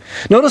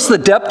 Notice the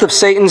depth of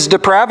Satan's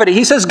depravity.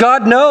 He says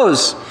God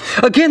knows.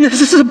 Again, this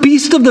is a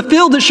beast of the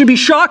field. This should be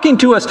shocking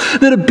to us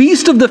that a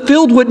beast of the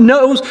field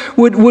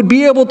would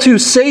be able to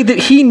say that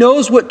he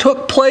knows what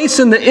took place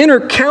in the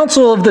inner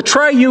council of the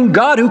triune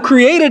God who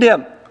created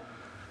him.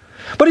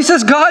 But he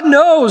says God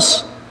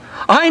knows.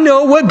 I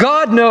know what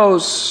God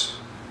knows.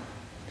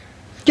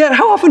 Yet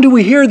how often do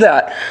we hear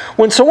that?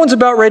 When someone's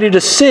about ready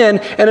to sin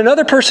and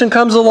another person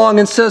comes along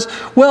and says,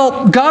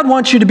 well, God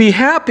wants you to be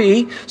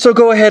happy, so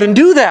go ahead and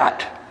do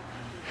that.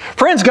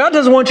 Friends, God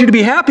doesn't want you to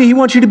be happy. He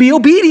wants you to be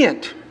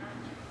obedient.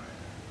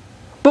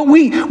 But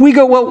we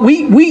go, well,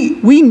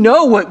 we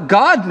know what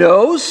God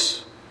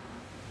knows.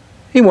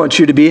 He wants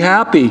you to be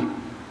happy. Look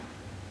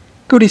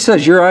what he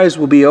says, your eyes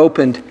will be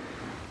opened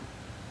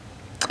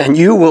and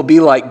you will be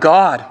like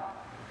God.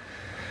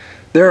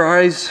 Their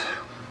eyes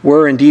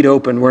were indeed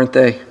open, weren't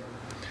they?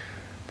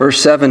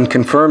 Verse 7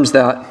 confirms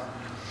that.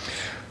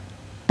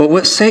 But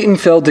what Satan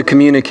failed to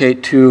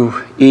communicate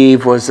to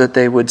Eve was that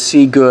they would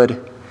see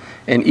good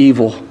and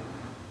evil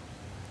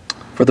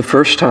for the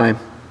first time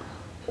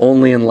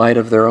only in light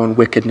of their own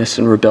wickedness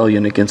and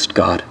rebellion against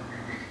God.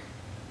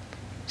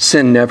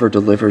 Sin never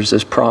delivers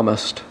as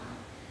promised.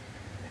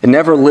 It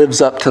never lives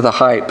up to the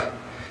hype.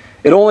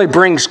 It only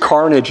brings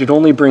carnage. It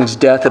only brings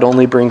death. It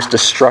only brings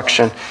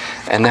destruction.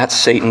 And that's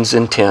Satan's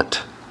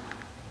intent.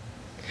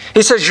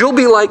 He says, you'll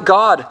be like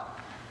God.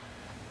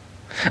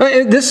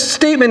 This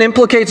statement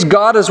implicates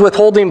God as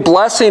withholding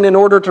blessing in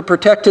order to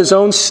protect his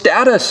own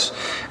status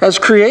as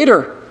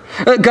creator.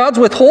 God's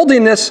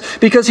withholding this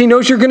because he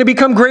knows you're going to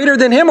become greater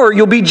than him or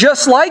you'll be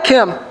just like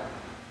him.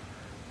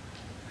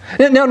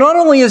 Now, not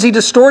only is he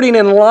distorting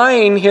and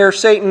lying here,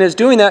 Satan is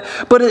doing that,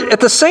 but at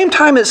the same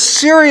time it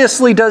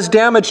seriously does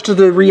damage to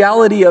the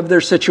reality of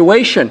their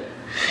situation.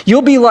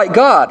 You'll be like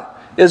God,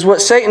 is what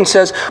Satan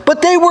says,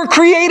 but they were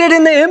created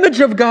in the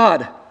image of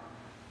God.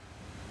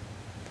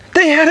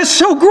 They had it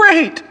so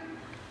great.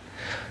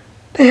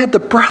 They had the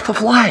breath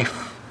of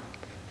life.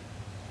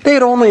 They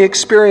had only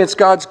experienced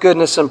God's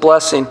goodness and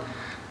blessing.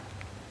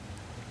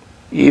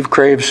 Eve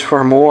craves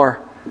for more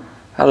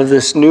out of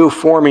this new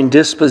forming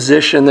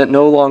disposition that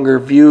no longer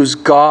views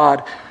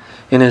God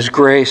in His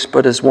grace,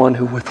 but as one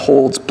who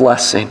withholds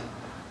blessing.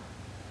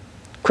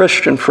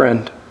 Christian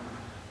friend,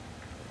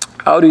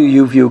 how do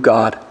you view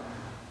God?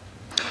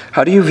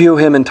 How do you view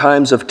Him in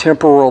times of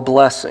temporal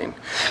blessing?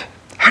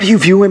 How do you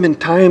view Him in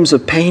times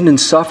of pain and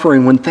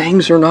suffering when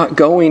things are not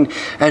going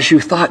as you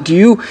thought? Do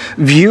you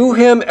view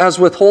Him as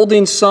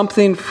withholding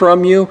something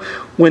from you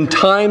when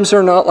times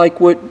are not like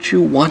what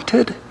you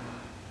wanted?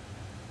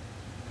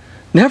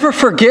 Never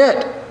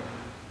forget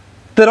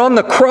that on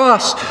the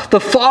cross, the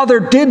Father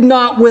did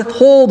not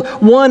withhold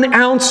 1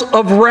 ounce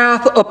of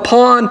wrath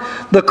upon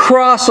the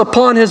cross,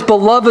 upon His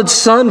beloved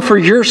Son for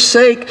your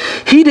sake.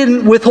 He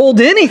didn't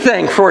withhold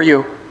anything for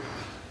you.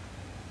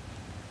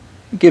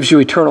 He gives you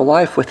eternal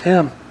life with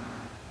Him,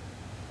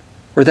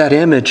 where that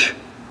image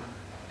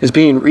is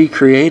being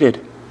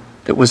recreated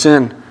that was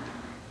in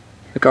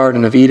the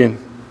Garden of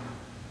Eden.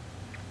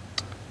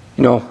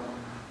 You know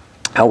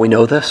how we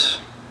know this?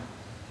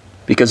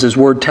 Because His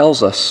Word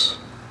tells us.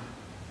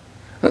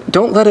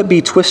 Don't let it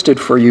be twisted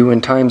for you in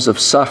times of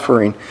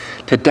suffering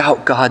to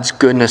doubt God's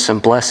goodness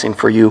and blessing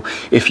for you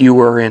if you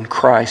are in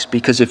Christ.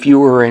 Because if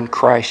you are in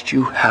Christ,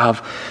 you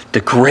have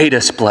the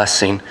greatest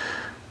blessing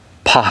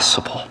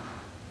possible.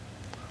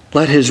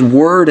 Let His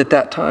Word at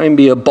that time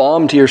be a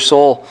balm to your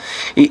soul.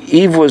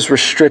 Eve was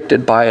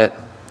restricted by it.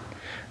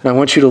 And I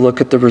want you to look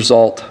at the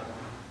result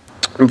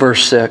in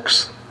verse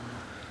 6.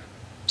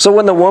 So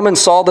when the woman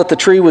saw that the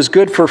tree was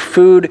good for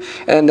food,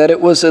 and that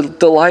it was a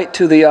delight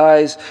to the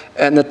eyes,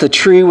 and that the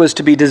tree was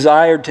to be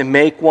desired to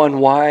make one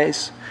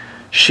wise,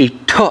 she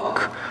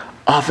took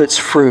of its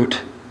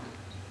fruit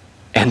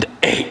and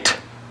ate.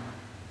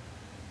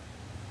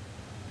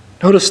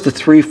 Notice the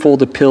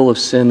threefold appeal of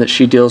sin that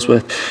she deals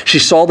with. She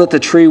saw that the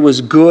tree was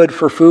good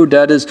for food.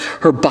 That is,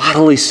 her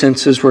bodily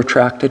senses were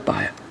attracted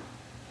by it.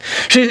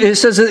 It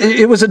says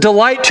it was a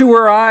delight to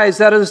her eyes.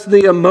 That is,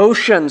 the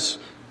emotions.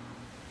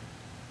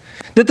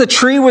 That the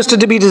tree was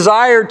to be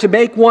desired to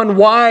make one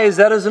wise.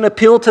 That is an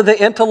appeal to the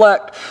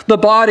intellect, the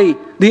body,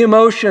 the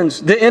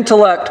emotions, the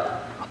intellect.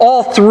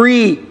 All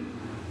three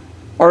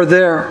are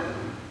there.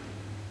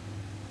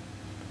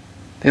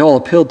 They all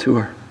appealed to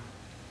her.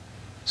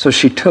 So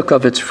she took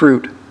of its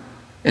fruit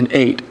and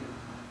ate.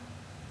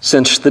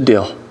 Cinched the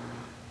deal.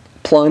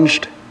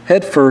 Plunged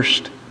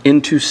headfirst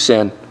into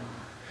sin.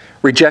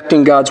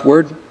 Rejecting God's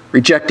word,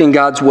 rejecting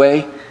God's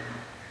way,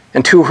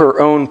 and to her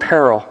own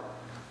peril.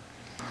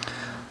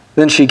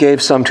 Then she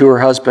gave some to her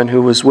husband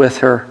who was with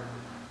her,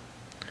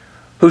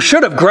 who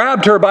should have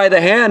grabbed her by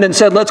the hand and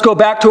said, "Let's go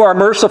back to our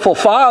merciful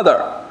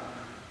Father."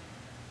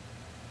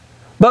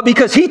 But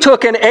because he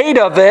took and ate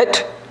of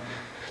it,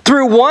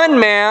 through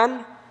one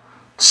man,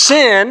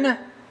 sin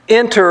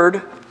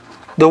entered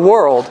the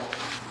world.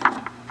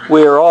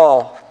 We are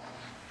all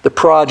the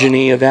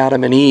progeny of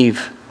Adam and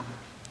Eve.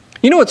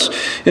 You know what's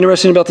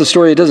interesting about the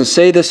story? It doesn't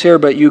say this here,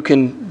 but you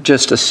can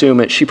just assume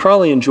it. She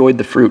probably enjoyed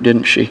the fruit,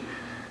 didn't she?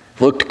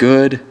 Looked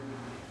good.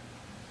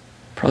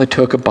 Probably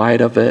took a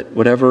bite of it,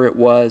 whatever it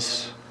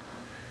was.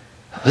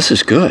 This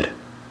is good.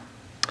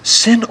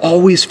 Sin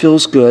always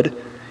feels good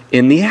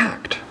in the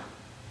act.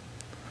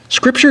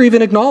 Scripture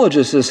even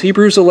acknowledges this.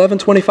 Hebrews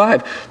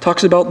 11:25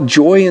 talks about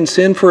joy in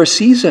sin for a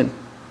season.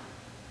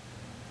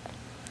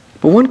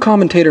 But one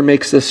commentator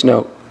makes this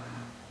note.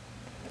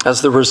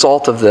 As the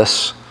result of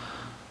this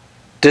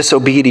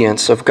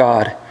disobedience of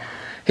God,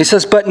 he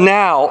says, "But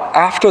now,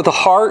 after the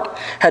heart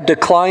had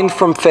declined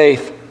from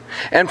faith,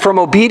 and from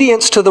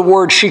obedience to the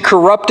word, she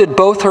corrupted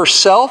both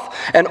herself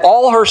and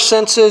all her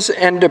senses,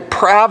 and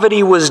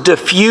depravity was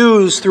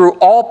diffused through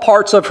all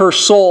parts of her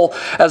soul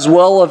as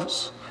well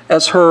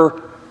as her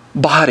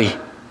body."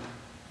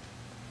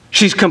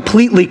 She's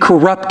completely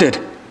corrupted.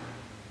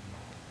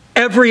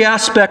 Every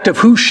aspect of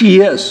who she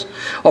is.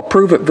 I'll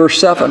prove it, verse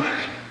 7.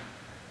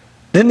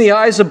 Then the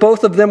eyes of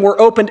both of them were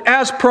opened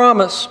as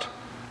promised,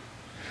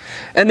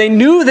 and they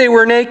knew they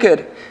were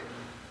naked.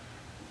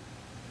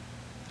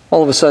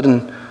 All of a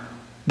sudden,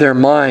 their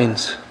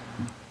minds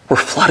were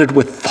flooded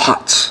with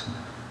thoughts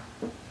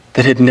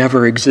that had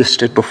never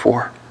existed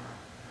before.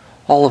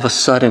 All of a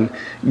sudden,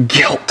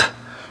 guilt,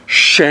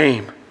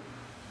 shame,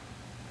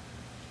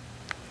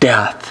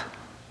 death,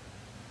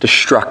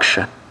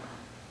 destruction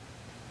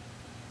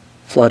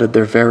flooded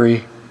their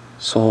very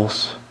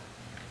souls.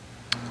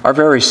 Our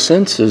very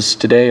senses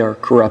today are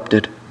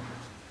corrupted.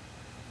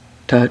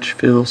 Touch,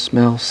 feel,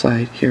 smell,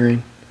 sight,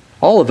 hearing.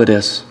 All of it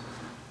is.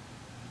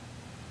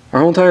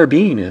 Our whole entire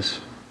being is.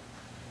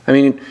 I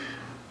mean,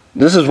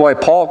 this is why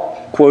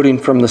Paul, quoting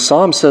from the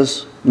Psalm,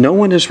 says, "No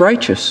one is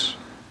righteous.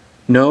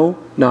 No,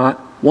 not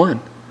one."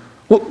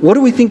 What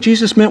do we think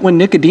Jesus meant when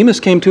Nicodemus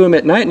came to him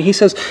at night and he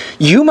says,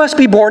 "You must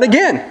be born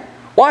again"?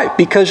 Why?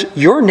 Because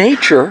your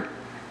nature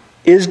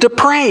is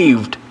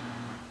depraved.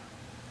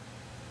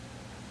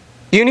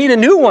 You need a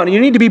new one. You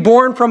need to be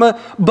born from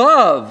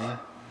above.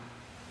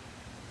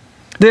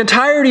 The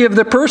entirety of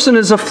the person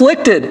is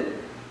afflicted.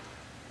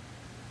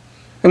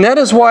 And that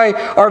is why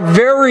our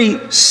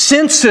very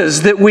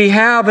senses that we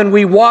have and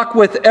we walk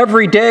with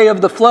every day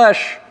of the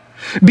flesh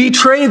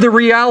betray the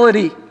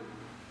reality.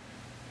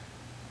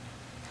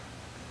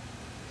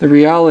 The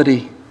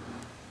reality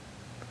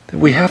that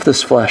we have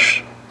this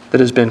flesh that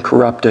has been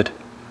corrupted.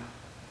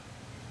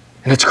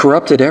 And it's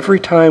corrupted every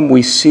time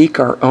we seek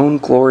our own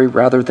glory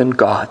rather than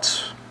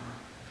God's.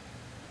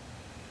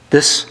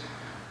 This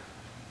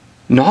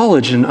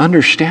knowledge and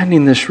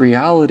understanding this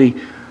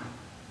reality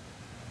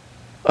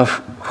of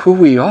who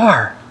we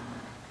are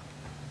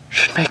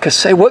should make us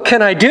say, what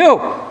can I do?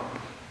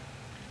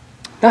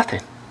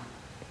 Nothing.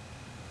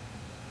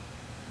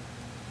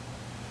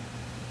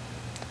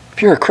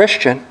 If you're a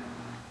Christian,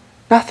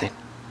 nothing.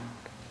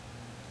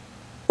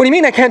 What do you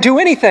mean I can't do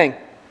anything?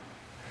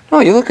 No,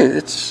 you look at it,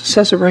 it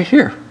says it right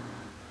here.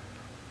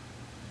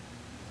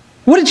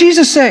 What did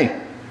Jesus say?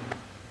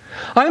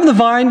 I am the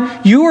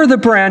vine, you are the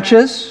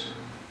branches.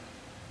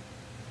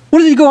 What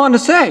did he go on to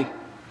say?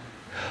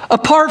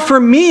 Apart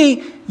from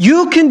me,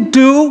 you can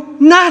do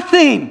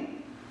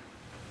nothing.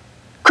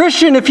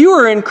 Christian, if you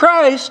are in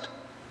Christ,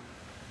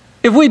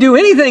 if we do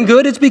anything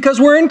good, it's because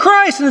we're in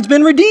Christ and it's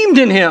been redeemed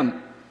in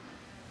Him.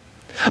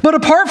 But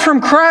apart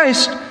from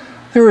Christ,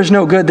 there is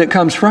no good that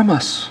comes from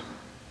us.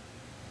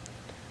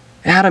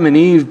 Adam and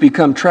Eve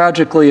become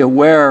tragically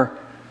aware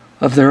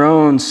of their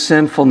own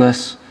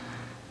sinfulness.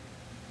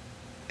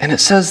 And it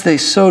says they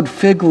sewed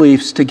fig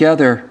leaves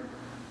together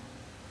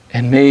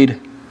and made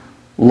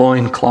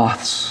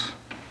loincloths.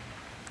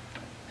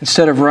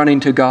 Instead of running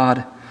to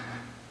God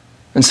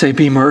and say,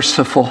 be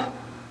merciful,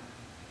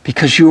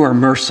 because you are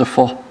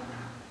merciful.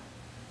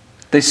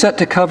 They set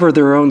to cover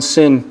their own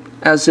sin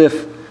as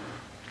if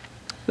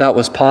that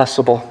was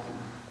possible.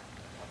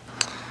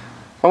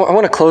 I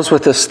want to close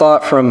with this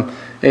thought from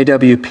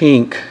A.W.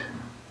 Pink,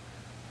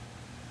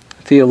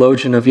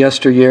 theologian of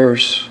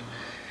yesteryears.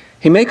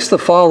 He makes the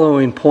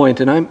following point,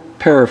 and I'm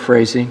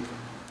paraphrasing.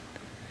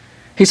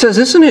 He says,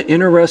 isn't it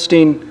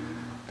interesting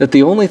that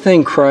the only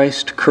thing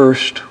Christ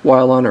cursed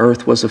while on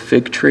earth was a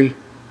fig tree?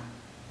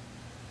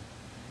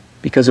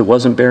 Because it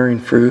wasn't bearing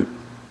fruit.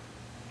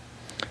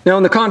 Now,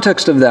 in the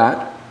context of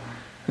that,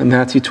 in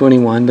Matthew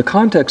 21, the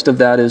context of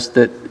that is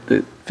that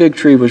the fig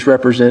tree was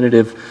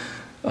representative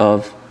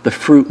of the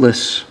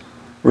fruitless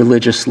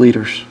religious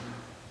leaders.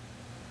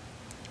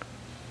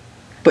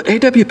 But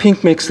A.W.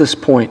 Pink makes this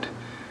point,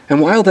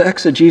 and while the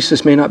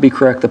exegesis may not be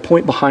correct, the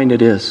point behind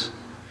it is,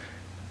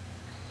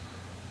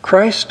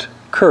 Christ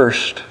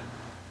cursed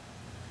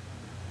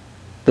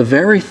the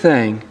very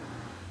thing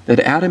that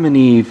Adam and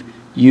Eve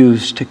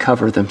used to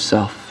cover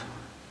themselves.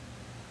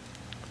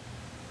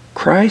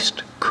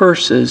 Christ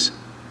curses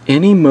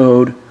any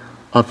mode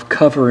of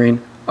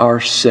covering our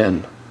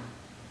sin.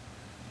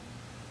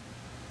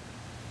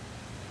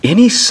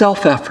 Any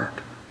self-effort,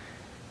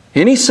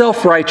 any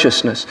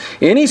self-righteousness,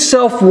 any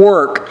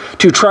self-work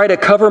to try to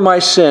cover my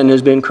sin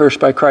has been cursed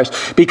by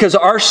Christ. Because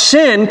our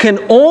sin can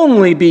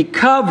only be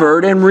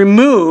covered and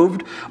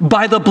removed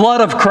by the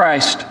blood of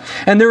Christ.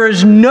 And there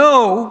is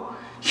no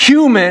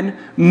human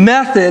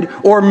method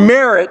or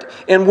merit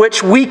in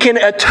which we can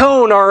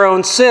atone our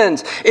own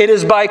sins. It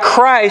is by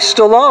Christ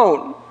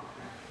alone.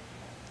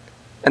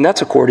 And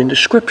that's according to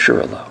Scripture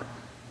alone.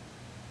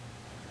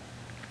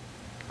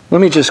 Let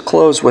me just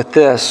close with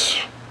this.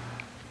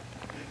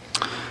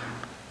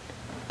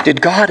 Did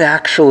God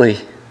actually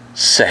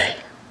say?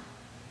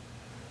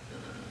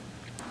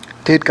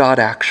 Did God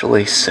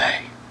actually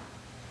say?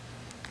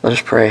 Let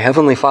us pray.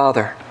 Heavenly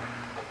Father,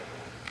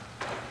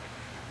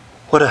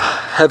 what a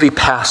heavy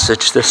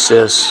passage this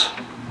is.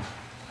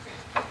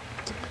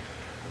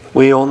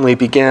 We only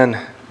begin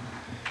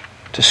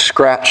to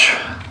scratch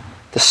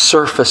the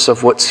surface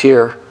of what's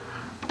here.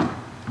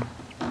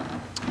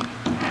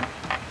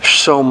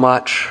 So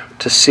much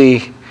to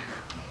see,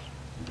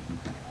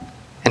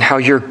 and how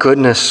your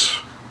goodness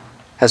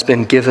has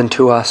been given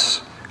to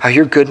us, how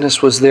your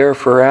goodness was there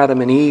for Adam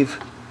and Eve.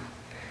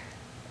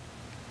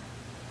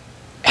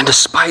 And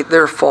despite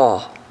their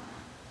fall,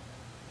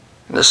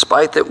 and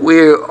despite that we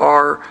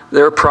are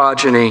their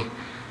progeny,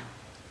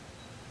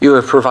 you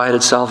have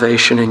provided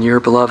salvation in your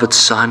beloved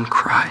Son,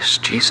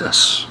 Christ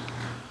Jesus.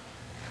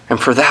 And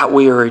for that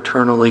we are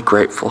eternally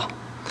grateful.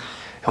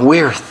 And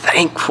we are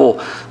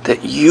thankful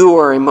that you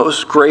are a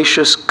most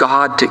gracious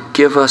God to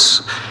give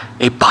us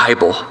a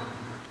Bible,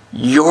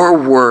 your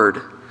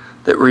word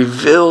that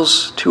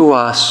reveals to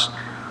us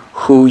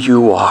who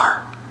you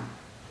are.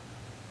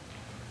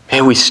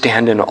 May we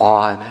stand in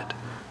awe in it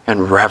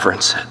and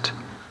reverence it.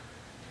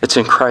 It's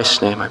in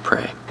Christ's name I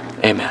pray.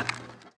 Amen.